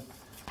about it.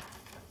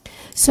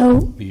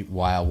 So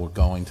while we're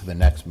going to the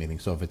next meeting.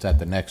 So if it's at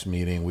the next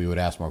meeting, we would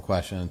ask more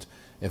questions.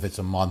 If it's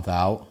a month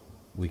out,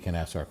 we can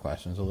ask our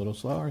questions a little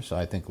slower. So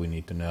I think we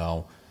need to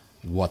know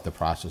what the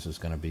process is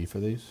going to be for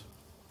these.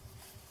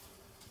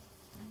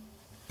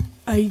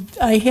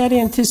 I had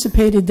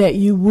anticipated that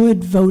you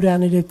would vote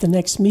on it at the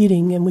next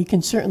meeting, and we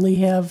can certainly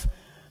have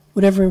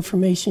whatever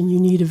information you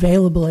need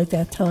available at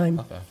that time.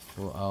 Okay.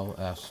 Well,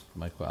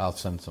 I'll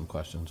send some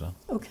questions in.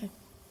 Okay.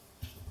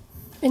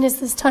 And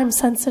is this time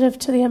sensitive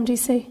to the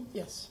MDC?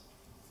 Yes.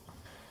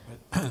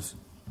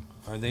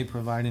 Are they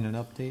providing an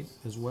update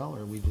as well, or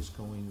are we just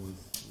going with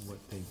what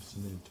they've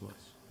submitted to us?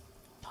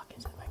 Talk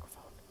into the microphone.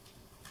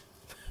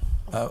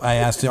 I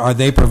asked, are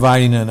they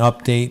providing an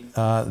update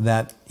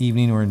that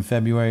evening or in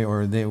February,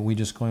 or are we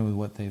just going with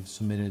what they've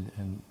submitted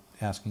and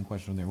asking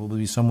questions there? Will there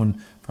be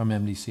someone from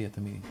MDC at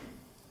the meeting?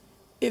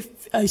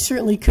 If I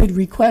certainly could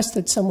request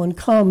that someone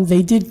come.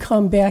 They did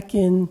come back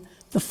in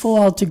the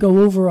fall to go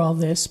over all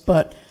this,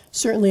 but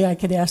certainly I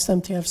could ask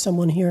them to have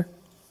someone here.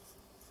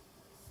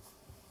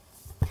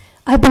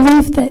 I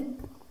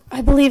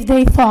believe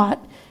they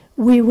thought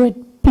we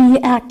would be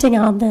acting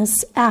on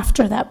this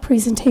after that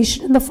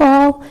presentation in the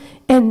fall,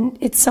 and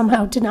it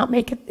somehow did not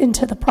make it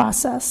into the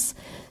process.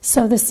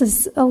 So this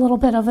is a little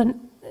bit of an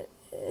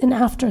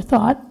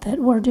afterthought that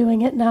we're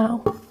doing it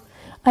now.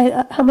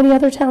 How many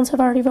other towns have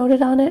already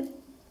voted on it?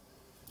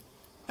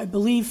 I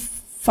believe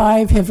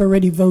 5 have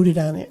already voted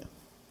on it.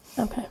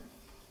 Okay.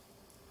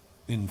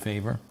 In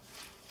favor?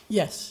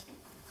 Yes.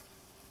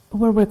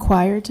 We're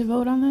required to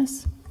vote on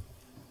this?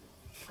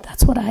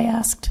 That's what I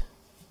asked.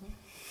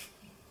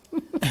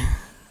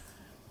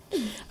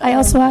 I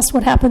also asked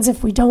what happens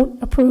if we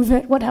don't approve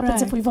it, what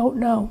happens if we vote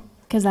no?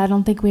 Because I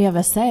don't think we have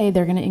a say.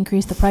 They're going to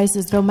increase the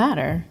prices no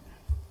matter.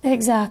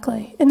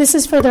 Exactly. And this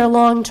is for their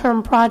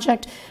long-term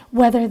project,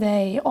 whether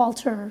they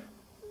alter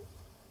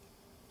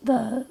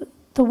the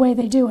way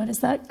they do it. Is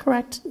that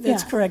correct?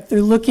 That's correct.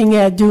 They're looking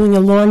at doing a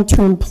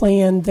long-term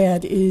plan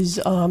that is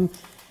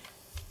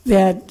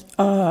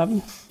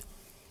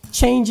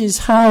changes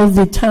how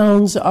the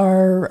towns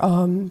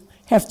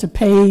have to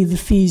pay the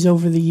fees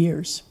over the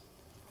years.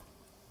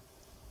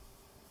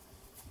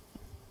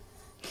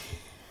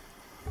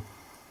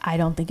 I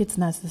don't think it's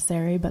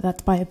necessary, but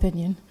that's my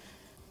opinion.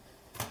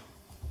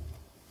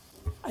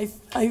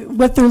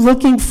 What they're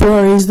looking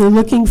for is they're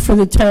looking for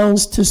the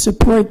towns to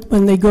support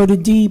when they go to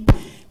deep,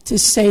 to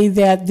say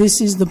that this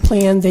is the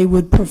plan they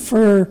would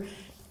prefer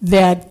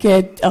that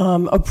get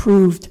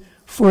approved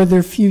for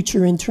their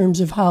future in terms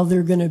of how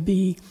they're going to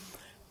be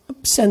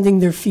sending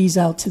their fees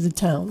out to the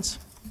towns.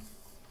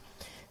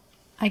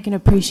 I can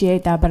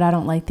appreciate that, but I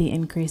don't like the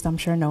increase. I'm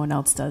sure no one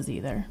else does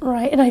either.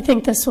 Right, and I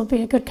think this will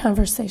be a good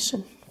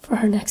conversation for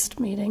our next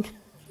meeting.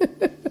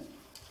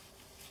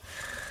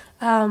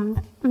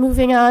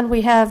 Moving on,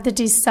 we have the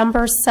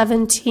December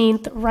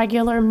 17th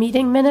regular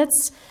meeting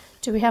minutes.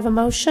 Do we have a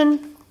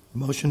motion?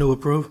 Motion to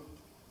approve? Do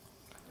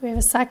we have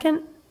a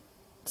second?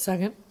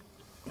 Second.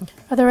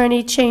 Are there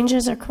any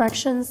changes or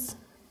corrections?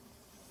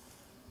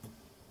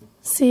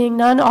 Seeing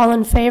none, all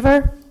in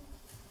favor?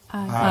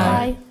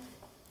 Aye.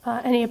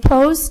 Any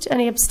opposed?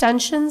 Any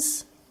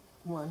abstentions?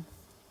 One.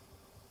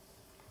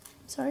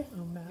 Sorry?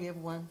 We have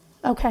one.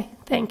 Okay,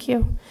 thank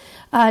you.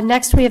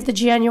 Next, we have the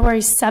January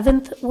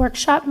 7th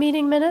workshop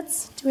meeting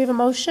minutes. Do we have a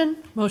motion?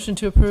 Motion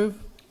to approve.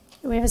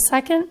 Do we have a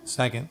second?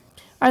 Second.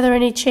 Are there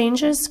any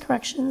changes,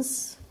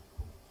 corrections?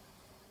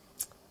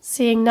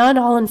 Seeing none,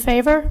 all in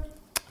favor?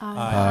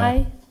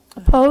 Aye.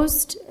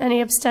 Opposed?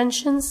 Any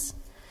abstentions?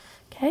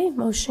 Okay,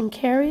 motion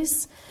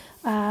carries.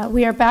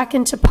 We are back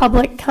into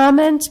public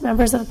comment.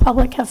 Members of the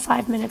public have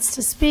 5 minutes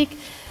to speak.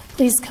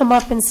 Please come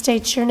up and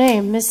state your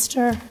name.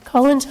 Mr.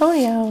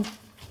 Colantonio.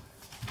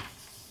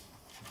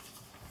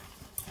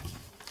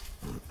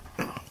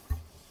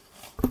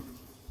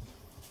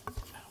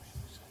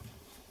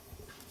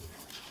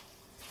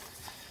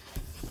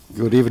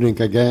 Good evening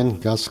again.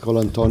 Gus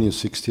Colantonio,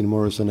 16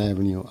 Morrison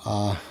Avenue.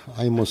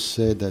 I must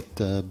say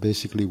that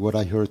basically what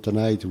I heard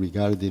tonight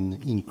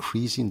regarding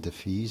increasing the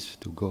fees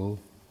to go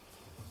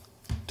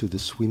to the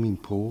swimming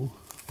pool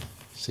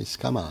says,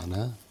 come on,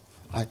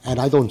 huh? And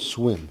I don't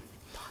swim.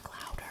 Talk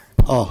louder.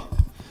 Oh,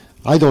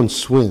 I don't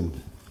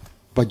swim.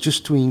 But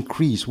just to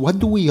increase, what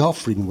do we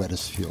offer in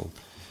Wethersfield?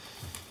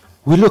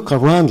 We look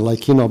around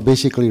like,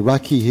 basically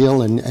Rocky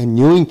Hill and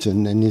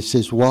Newington, and it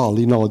says, well,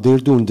 they're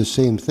doing the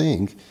same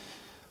thing.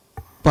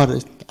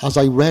 But as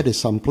I read it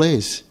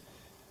someplace,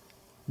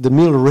 the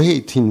mill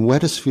rate in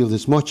Wethersfield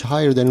is much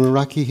higher than in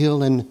Rocky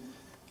Hill and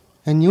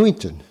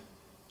Newington.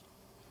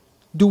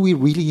 Do we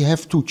really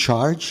have to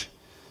charge?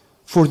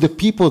 For the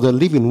people that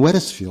live in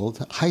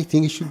Wethersfield, I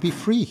think it should be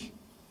free.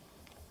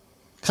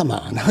 Come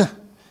on.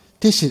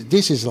 This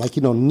is like,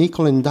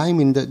 nickel and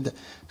dime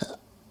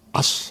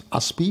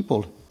us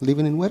people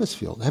living in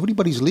Wethersfield.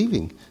 Everybody's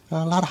leaving. There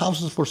are a lot of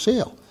houses for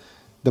sale.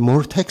 The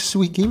more tax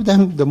we give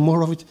them, the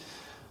more of it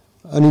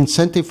an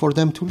incentive for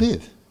them to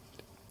live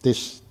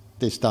this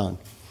town.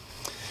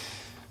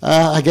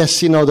 I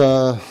guess,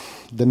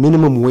 the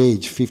minimum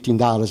wage,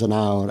 $15 an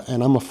hour,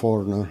 and I'm a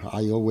foreigner.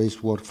 I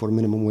always work for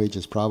minimum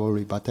wages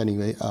probably, but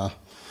anyway,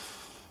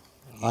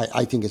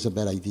 I think it's a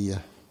bad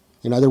idea.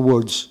 In other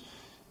words,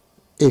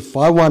 if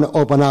I want to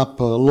open up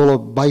a little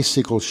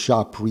bicycle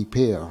shop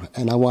repair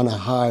and I want to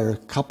hire a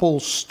couple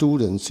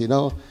students,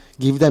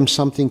 give them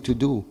something to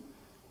do,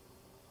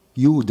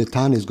 the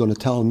town is going to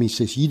tell me,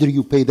 says, either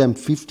you pay them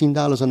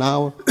 $15 an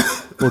hour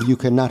or you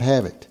cannot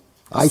have it.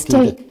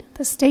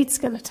 The state's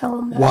going to tell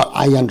them that. Well,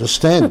 I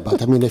understand,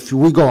 but I mean, if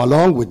we go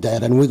along with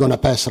that and we're going to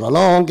pass it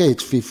along,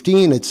 it's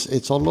 15,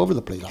 it's all over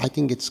the place. I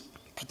think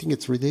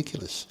it's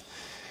ridiculous,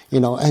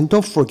 And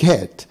don't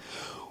forget,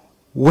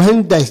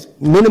 when the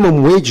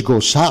minimum wage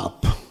goes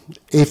up,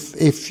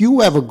 if you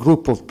have a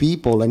group of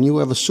people and you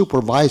have a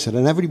supervisor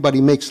and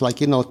everybody makes like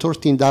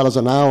 $13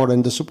 an hour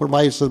and the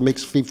supervisor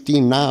makes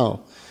 15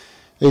 now.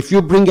 If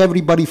you bring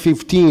everybody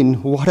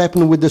 15, what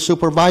happened with the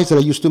supervisor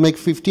that used to make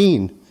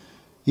 15?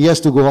 He has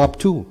to go up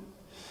too.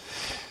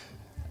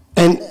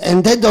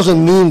 And that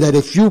doesn't mean that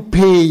if you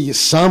pay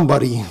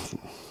somebody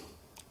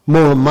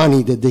more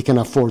money that they can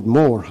afford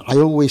more. I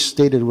always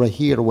stated right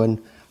here,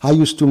 when I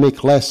used to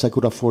make less, I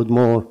could afford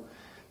more.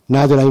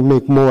 Now that I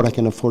make more, I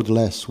can afford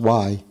less.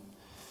 Why?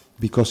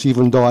 Because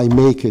even though I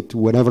make it,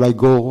 whenever I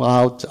go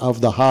out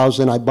of the house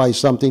and I buy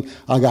something,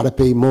 I got to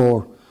pay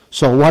more.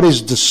 So what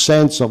is the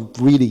sense of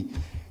really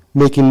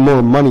making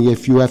more money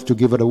if you have to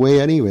give it away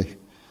anyway,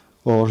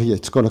 or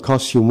it's going to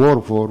cost you more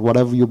for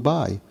whatever you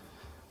buy?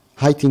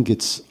 I think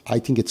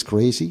it's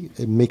crazy.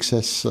 It makes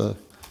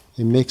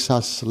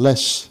us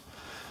less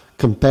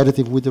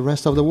competitive with the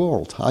rest of the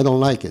world. I don't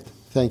like it.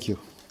 Thank you.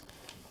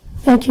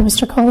 Thank you,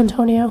 Mr.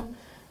 Colantonio.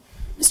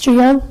 Mr.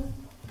 Young?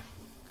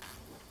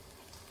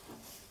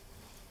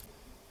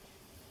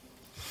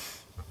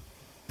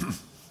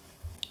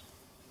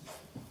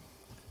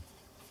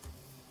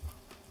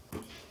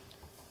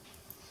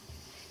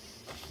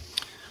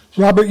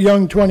 Robert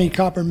Young, 20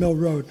 Copper Mill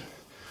Road.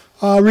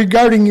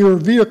 Regarding your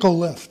vehicle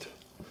lift,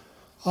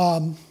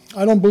 I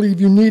don't believe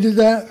you needed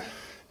that.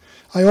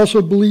 I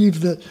also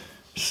believe that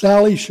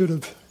Sally should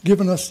have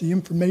given us the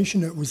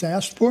information that was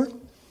asked for.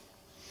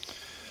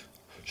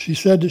 She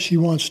said that she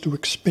wants to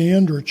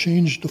expand or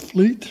change the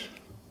fleet.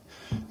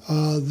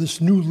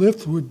 This new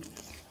lift would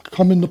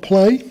come into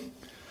play.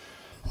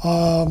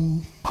 I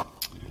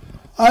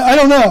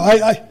don't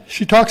know.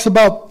 She talks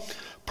about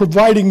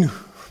providing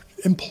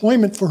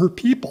employment for her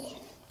people,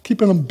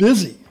 keeping them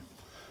busy.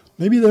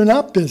 Maybe they're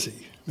not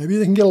busy. Maybe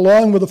they can get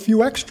along with a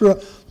few extra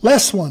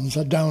less ones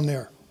down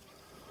there.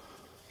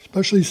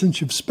 especially since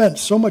you've spent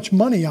so much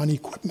money on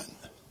equipment.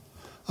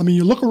 I mean,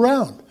 you look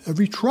around,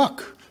 every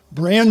truck,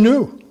 brand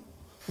new,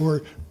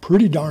 or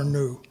pretty darn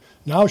new.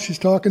 Now she's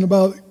talking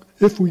about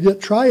if we get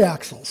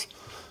triaxles.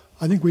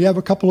 I think we have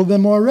a couple of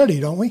them already,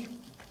 don't we?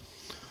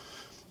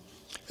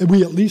 And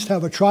we at least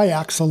have a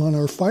triaxle on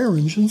our fire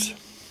engines.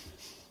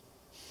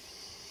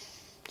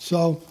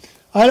 So,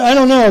 I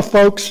don't know,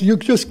 folks. You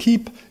just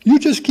keep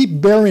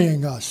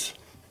burying us,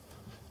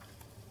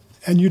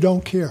 and you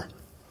don't care.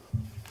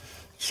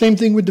 Same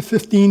thing with the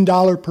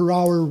 $15 per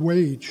hour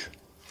wage.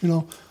 You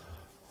know,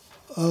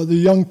 the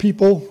young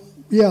people,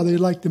 yeah, they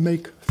like to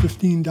make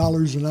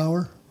 $15 an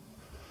hour.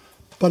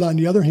 But on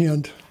the other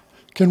hand,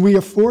 can we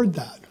afford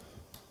that?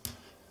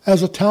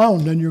 As a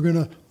town, then you're going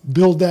to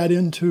build that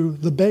into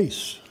the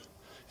base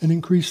and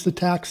increase the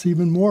tax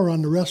even more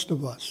on the rest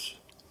of us.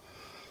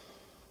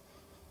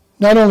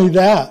 Not only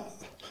that,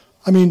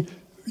 I mean,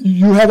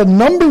 you have a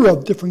number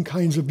of different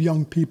kinds of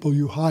young people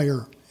you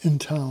hire in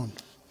town.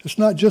 It's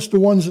not just the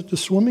ones at the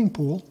swimming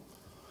pool.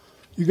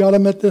 You got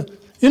them at the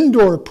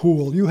indoor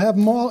pool. You have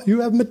them all. You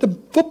have them at the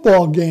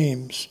football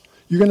games.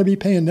 You're going to be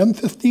paying them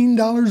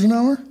 $15 an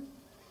hour?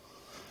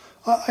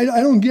 I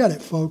don't get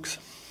it, folks.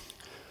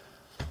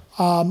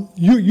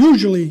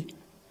 Usually,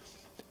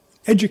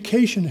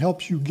 education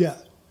helps you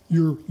get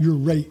your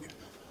rate,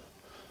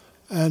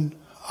 and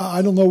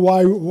I don't know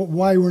why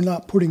we're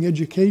not putting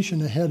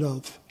education ahead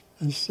of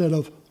instead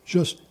of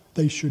just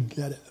they should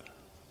get it.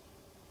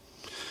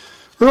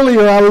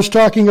 Earlier, I was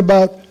talking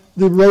about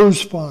the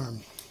Rose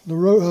Farm, the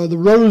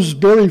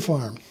Roseberry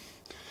Farm,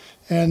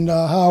 and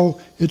how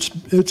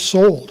it's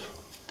sold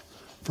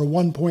for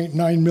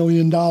 $1.9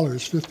 million,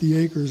 50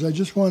 acres. I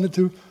just wanted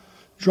to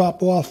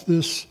drop off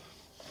this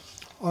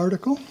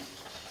article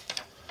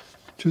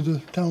to the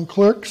town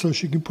clerk so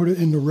she can put it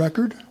in the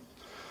record.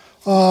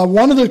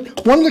 One of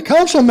the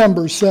council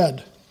members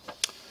said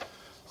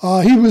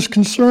he was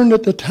concerned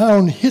that the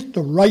town hit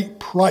the right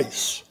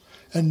price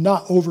and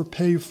not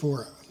overpay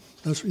for it.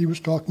 That's what he was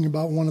talking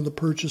about, one of the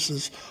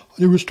purchases.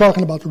 He was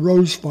talking about the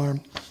Rose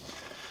Farm.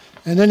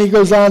 And then he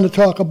goes on to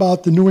talk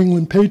about the New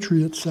England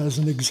Patriots as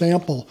an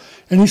example.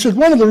 And he said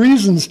one of the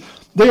reasons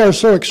they are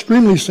so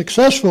extremely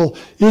successful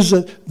is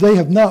that they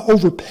have not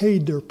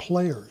overpaid their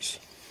players.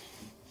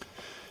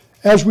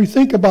 As we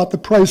think about the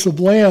price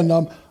of land,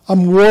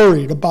 I'm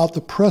worried about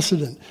the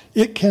precedent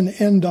it can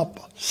end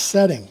up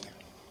setting.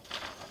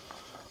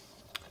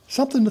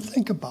 Something to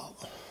think about.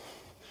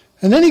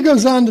 And then he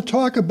goes on to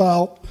talk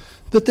about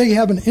that they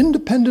have an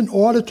independent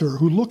auditor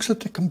who looks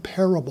at the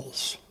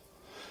comparables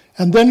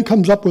and then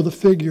comes up with a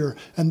figure.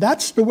 And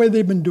that's the way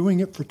they've been doing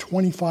it for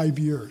 25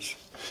 years.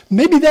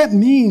 Maybe that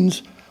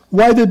means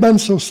why they've been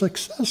so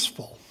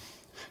successful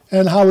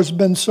and how it's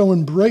been so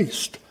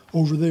embraced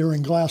over there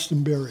in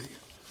Glastonbury.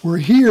 Where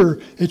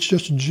here, it's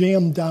just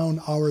jammed down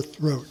our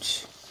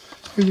throats.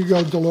 Here you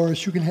go,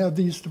 Dolores. You can have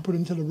these to put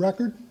into the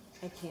record.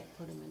 I can't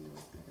put them in the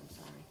record, I'm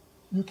sorry.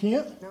 You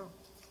can't? No.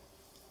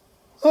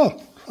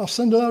 Oh, I'll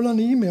send it out on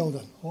the email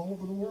then, all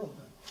over the world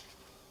then.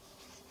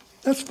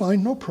 That's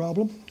fine, no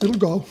problem. It'll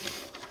go.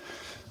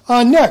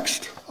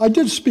 Next, I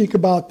did speak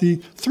about the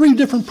 3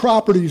 different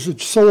properties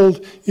that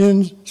sold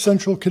in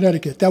central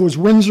Connecticut. That was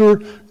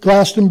Windsor,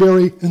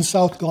 Glastonbury, and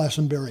South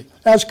Glastonbury,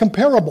 as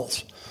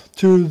comparables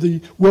to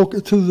the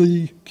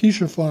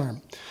Keisha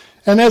farm.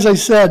 And as I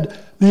said,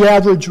 the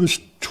average was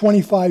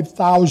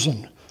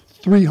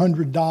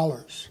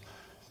 $25,300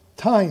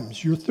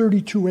 times your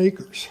 32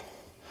 acres.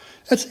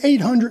 That's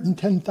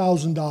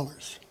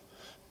 $810,000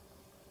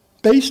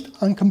 based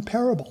on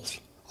comparables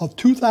of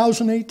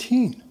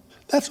 2018.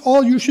 That's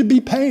all you should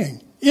be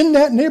paying in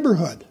that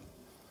neighborhood.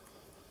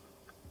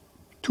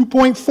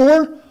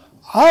 2.4,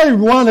 I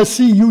want to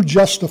see you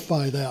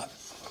justify that,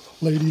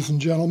 ladies and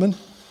gentlemen.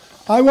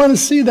 I want to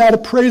see that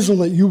appraisal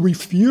that you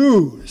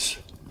refuse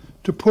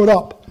to put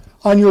up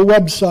on your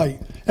website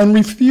and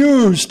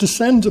refuse to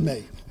send to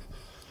me,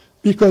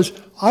 because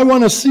I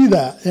want to see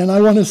that, and I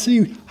want to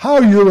see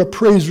how your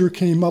appraiser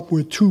came up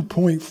with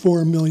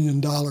 $2.4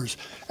 million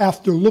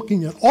after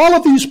looking at all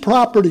of these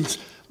properties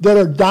that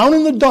are down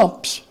in the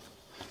dumps,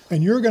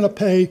 and you're going to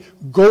pay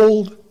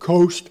Gold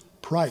Coast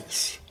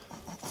price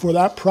for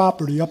that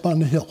property up on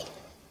the hill.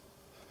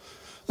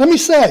 Let me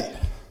say,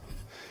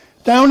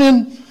 down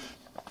in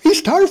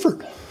East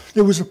Hartford,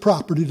 there was a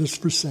property that's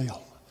for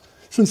sale.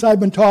 Since I've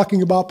been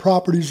talking about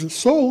properties that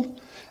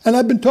sold, and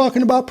I've been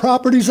talking about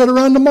properties that are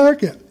on the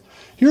market.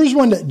 Here's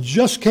one that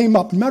just came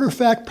up. Matter of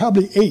fact,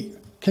 probably 8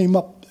 came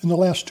up in the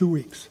last 2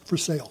 weeks for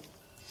sale.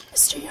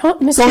 Mr. Young,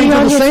 Going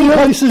to the same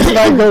places that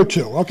I go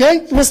to,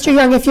 okay? Mr.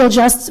 Young, if you'll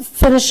just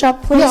finish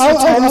up, please. Yeah,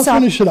 I'll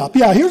finish it up.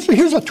 Yeah,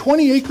 here's a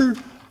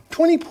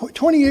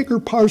 20-acre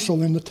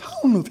parcel in the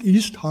town of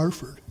East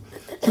Hartford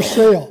for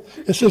sale.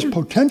 It says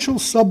potential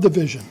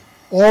subdivision,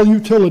 all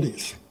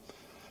utilities,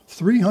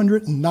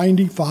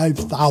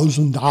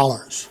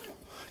 $395,000.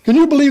 Can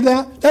you believe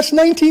that? That's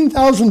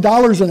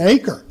 $19,000 an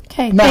acre.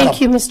 Okay, madam. Thank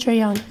you, Mr.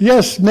 Young.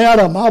 Yes,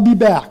 madam, I'll be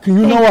back.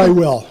 You know I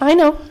will. I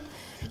know.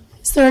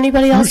 Is there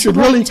anybody else? You should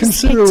really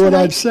consider what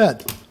I've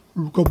said.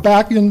 go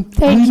back and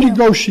Thank you.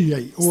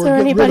 renegotiate. Is or there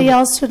get rid anybody of it.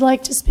 else who'd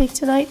like to speak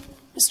tonight?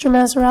 Mr.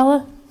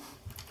 Mazzarella?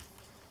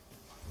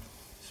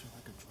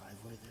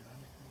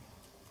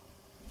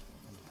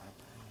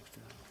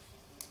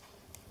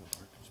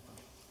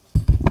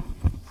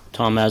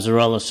 Tom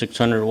Mazzarella,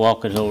 600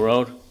 Walcott Hill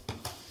Road.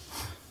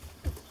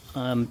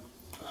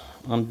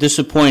 I'm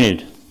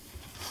disappointed.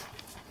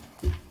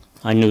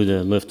 I knew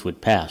the lift would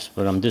pass,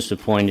 but I'm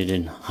disappointed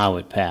in how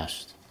it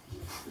passed.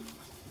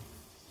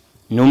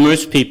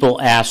 Numerous people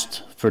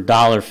asked for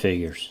dollar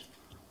figures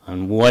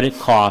on what it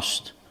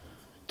cost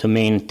to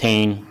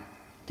maintain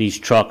these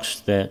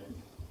trucks that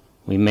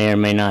we may or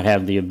may not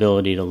have the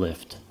ability to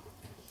lift.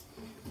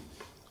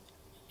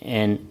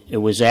 And it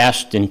was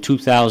asked in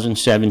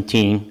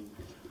 2017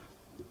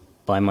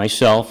 by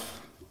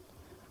myself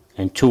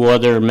and 2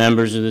 other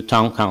members of the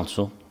town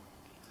council.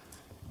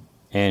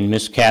 And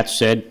Ms. Katz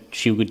said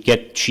she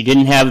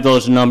didn't have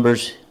those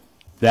numbers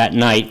that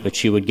night, but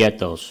she would get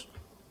those.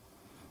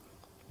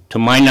 To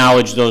my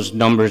knowledge, those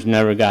numbers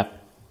never got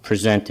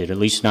presented, at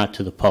least not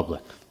to the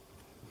public.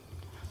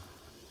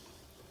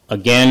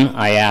 Again,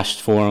 I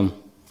asked for them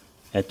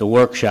at the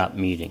workshop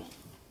meeting.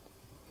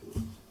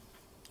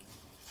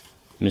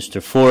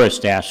 Mr.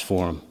 Forrest asked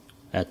for them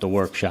at the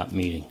workshop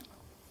meeting.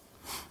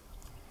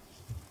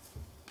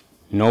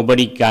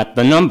 Nobody got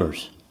the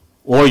numbers.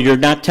 Or you're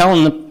not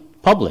telling the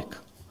public.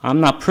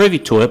 I'm not privy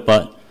to it,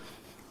 but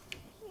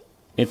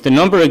if the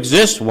number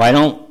exists, why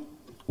don't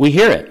we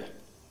hear it?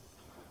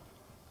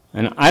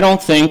 And I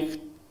don't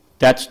think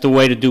that's the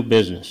way to do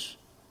business.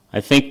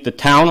 I think the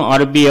town ought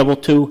to be able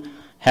to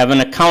have an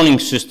accounting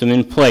system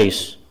in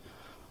place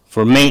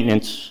for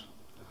maintenance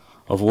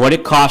of what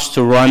it costs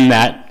to run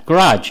that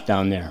garage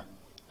down there.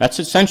 That's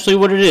essentially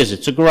what it is.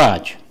 It's a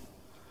garage.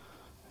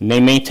 And they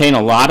maintain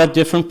a lot of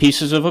different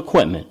pieces of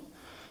equipment.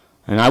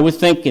 And I would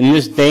think in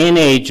this day and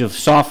age of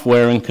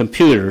software and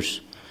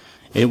computers,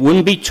 it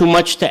wouldn't be too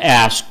much to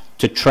ask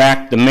to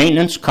track the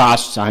maintenance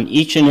costs on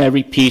each and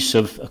every piece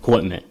of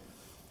equipment.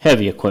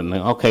 Heavy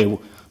equipment. Okay,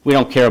 we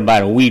don't care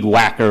about a weed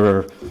whacker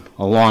or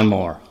a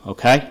lawnmower,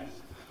 okay?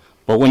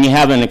 But when you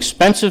have an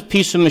expensive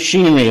piece of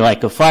machinery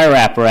like a fire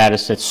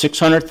apparatus that's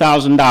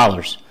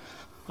 $600,000,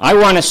 I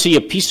want to see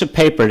a piece of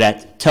paper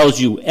that tells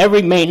you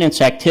every maintenance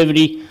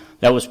activity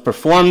that was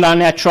performed on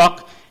that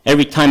truck,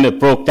 every time it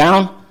broke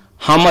down,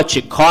 how much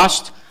it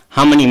cost,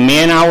 how many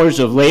man-hours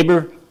of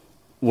labor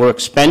were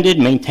expended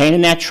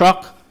maintaining that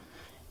truck,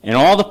 and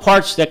all the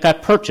parts that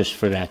got purchased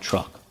for that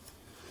truck.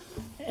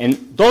 And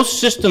those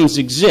systems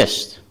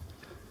exist.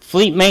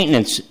 Fleet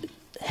maintenance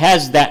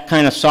has that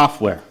kind of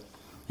software.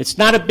 It's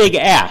not a big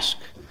ask.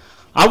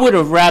 I would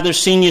have rather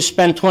seen you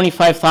spend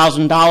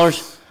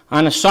 $25,000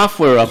 on a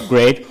software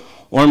upgrade,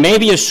 or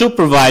maybe a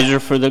supervisor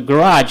for the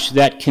garage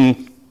that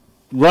can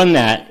run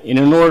that in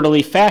an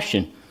orderly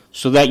fashion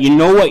so that you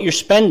know what you're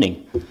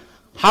spending.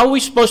 How are we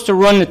supposed to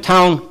run the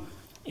town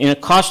in a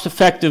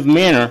cost-effective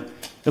manner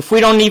if we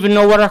don't even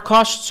know what our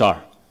costs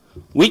are?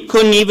 We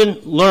couldn't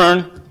even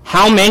learn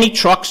how many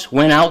trucks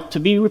went out to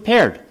be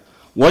repaired.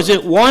 Was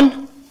it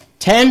 1,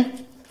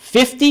 10,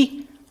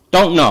 50?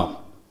 Don't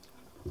know.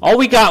 All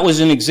we got was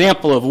an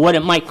example of what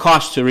it might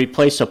cost to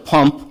replace a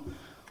pump.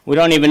 We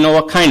don't even know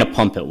what kind of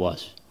pump it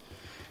was.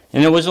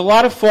 And there was a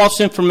lot of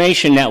false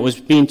information that was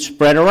being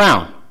spread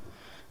around.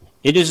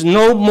 It is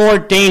no more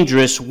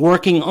dangerous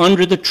working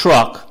under the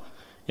truck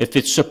if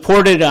it's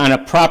supported on a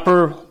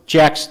proper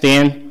jack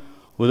stand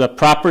with a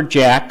proper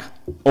jack,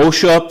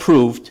 OSHA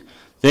approved,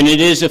 than it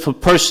is if a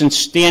person's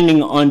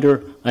standing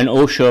under an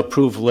OSHA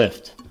approved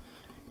lift.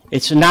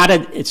 It's not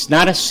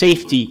a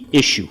safety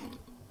issue,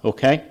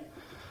 okay?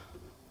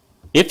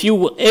 If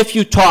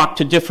you talk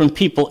to different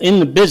people in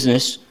the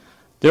business,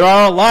 there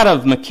are a lot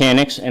of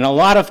mechanics and a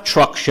lot of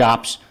truck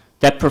shops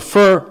that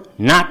prefer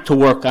not to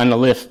work on the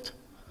lift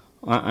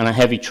on a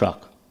heavy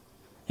truck.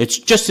 It's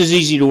just as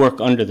easy to work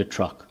under the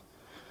truck.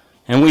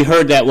 And we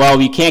heard that, well,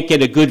 you can't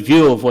get a good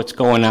view of what's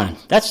going on.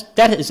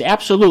 That is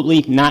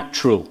absolutely not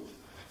true.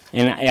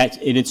 And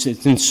it's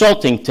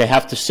insulting to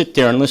have to sit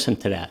there and listen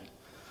to that,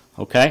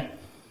 okay?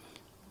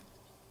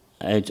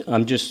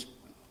 I'm just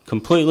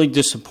completely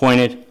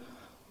disappointed.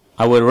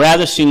 I would have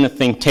rather seen the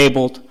thing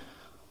tabled.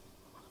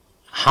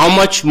 How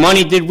much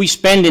money did we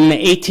spend in the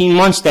 18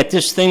 months that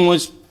this thing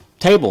was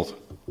tabled?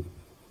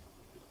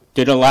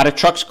 Did a lot of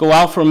trucks go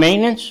out for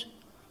maintenance?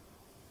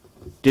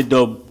 Did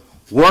the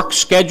work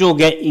schedule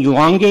get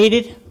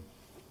elongated?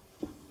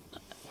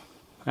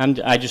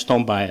 I just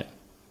don't buy it.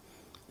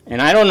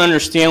 And I don't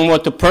understand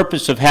what the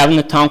purpose of having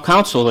the town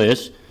council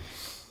is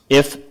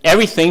if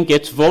everything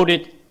gets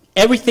voted,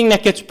 everything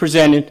that gets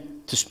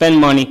presented to spend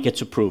money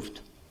gets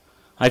approved.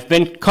 I've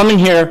been coming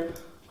here,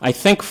 I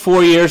think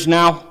 4 years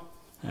now.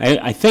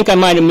 I think I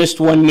might have missed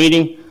one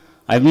meeting.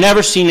 I've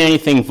never seen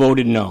anything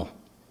voted no.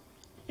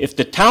 If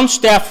the town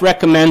staff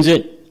recommends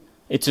it,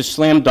 it's a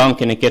slam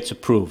dunk and it gets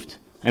approved.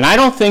 And I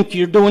don't think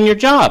you're doing your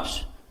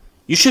jobs.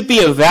 You should be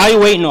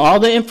evaluating all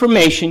the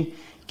information,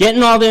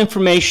 getting all the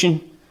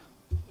information,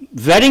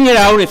 vetting it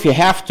out if you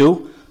have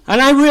to.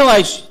 And I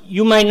realize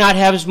you might not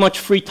have as much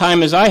free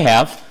time as I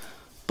have,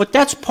 But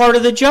that's part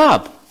of the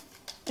job.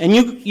 And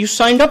you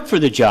signed up for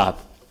the job.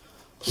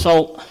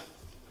 So,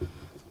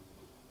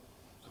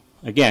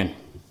 again,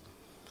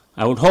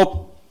 I would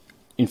hope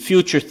in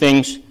future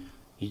things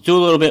you do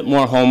a little bit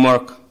more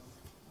homework,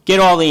 get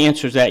all the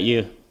answers that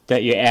you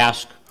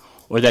ask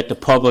or that the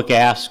public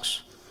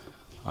asks.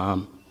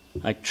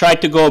 I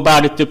tried to go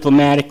about it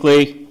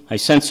diplomatically. I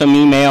sent some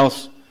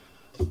emails.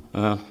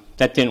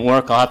 That didn't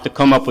work. I'll have to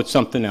come up with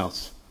something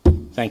else.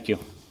 Thank you.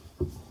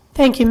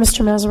 Thank you,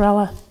 Mr.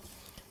 Mazzarella.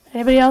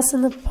 Anybody else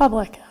in the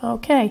public?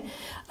 Okay.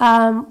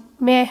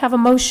 May I have a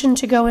motion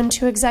to go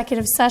into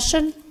executive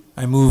session?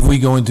 I move we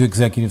go into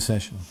executive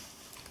session.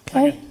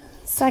 Okay.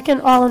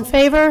 Second, all in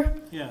favor?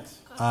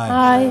 Yes.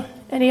 Aye.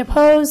 Any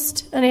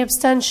opposed? Any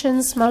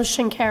abstentions?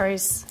 Motion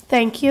carries.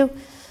 Thank you.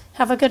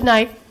 Have a good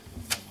night.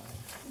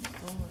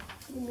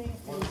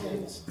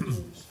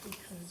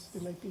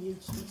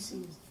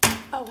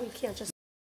 Oh, we can't just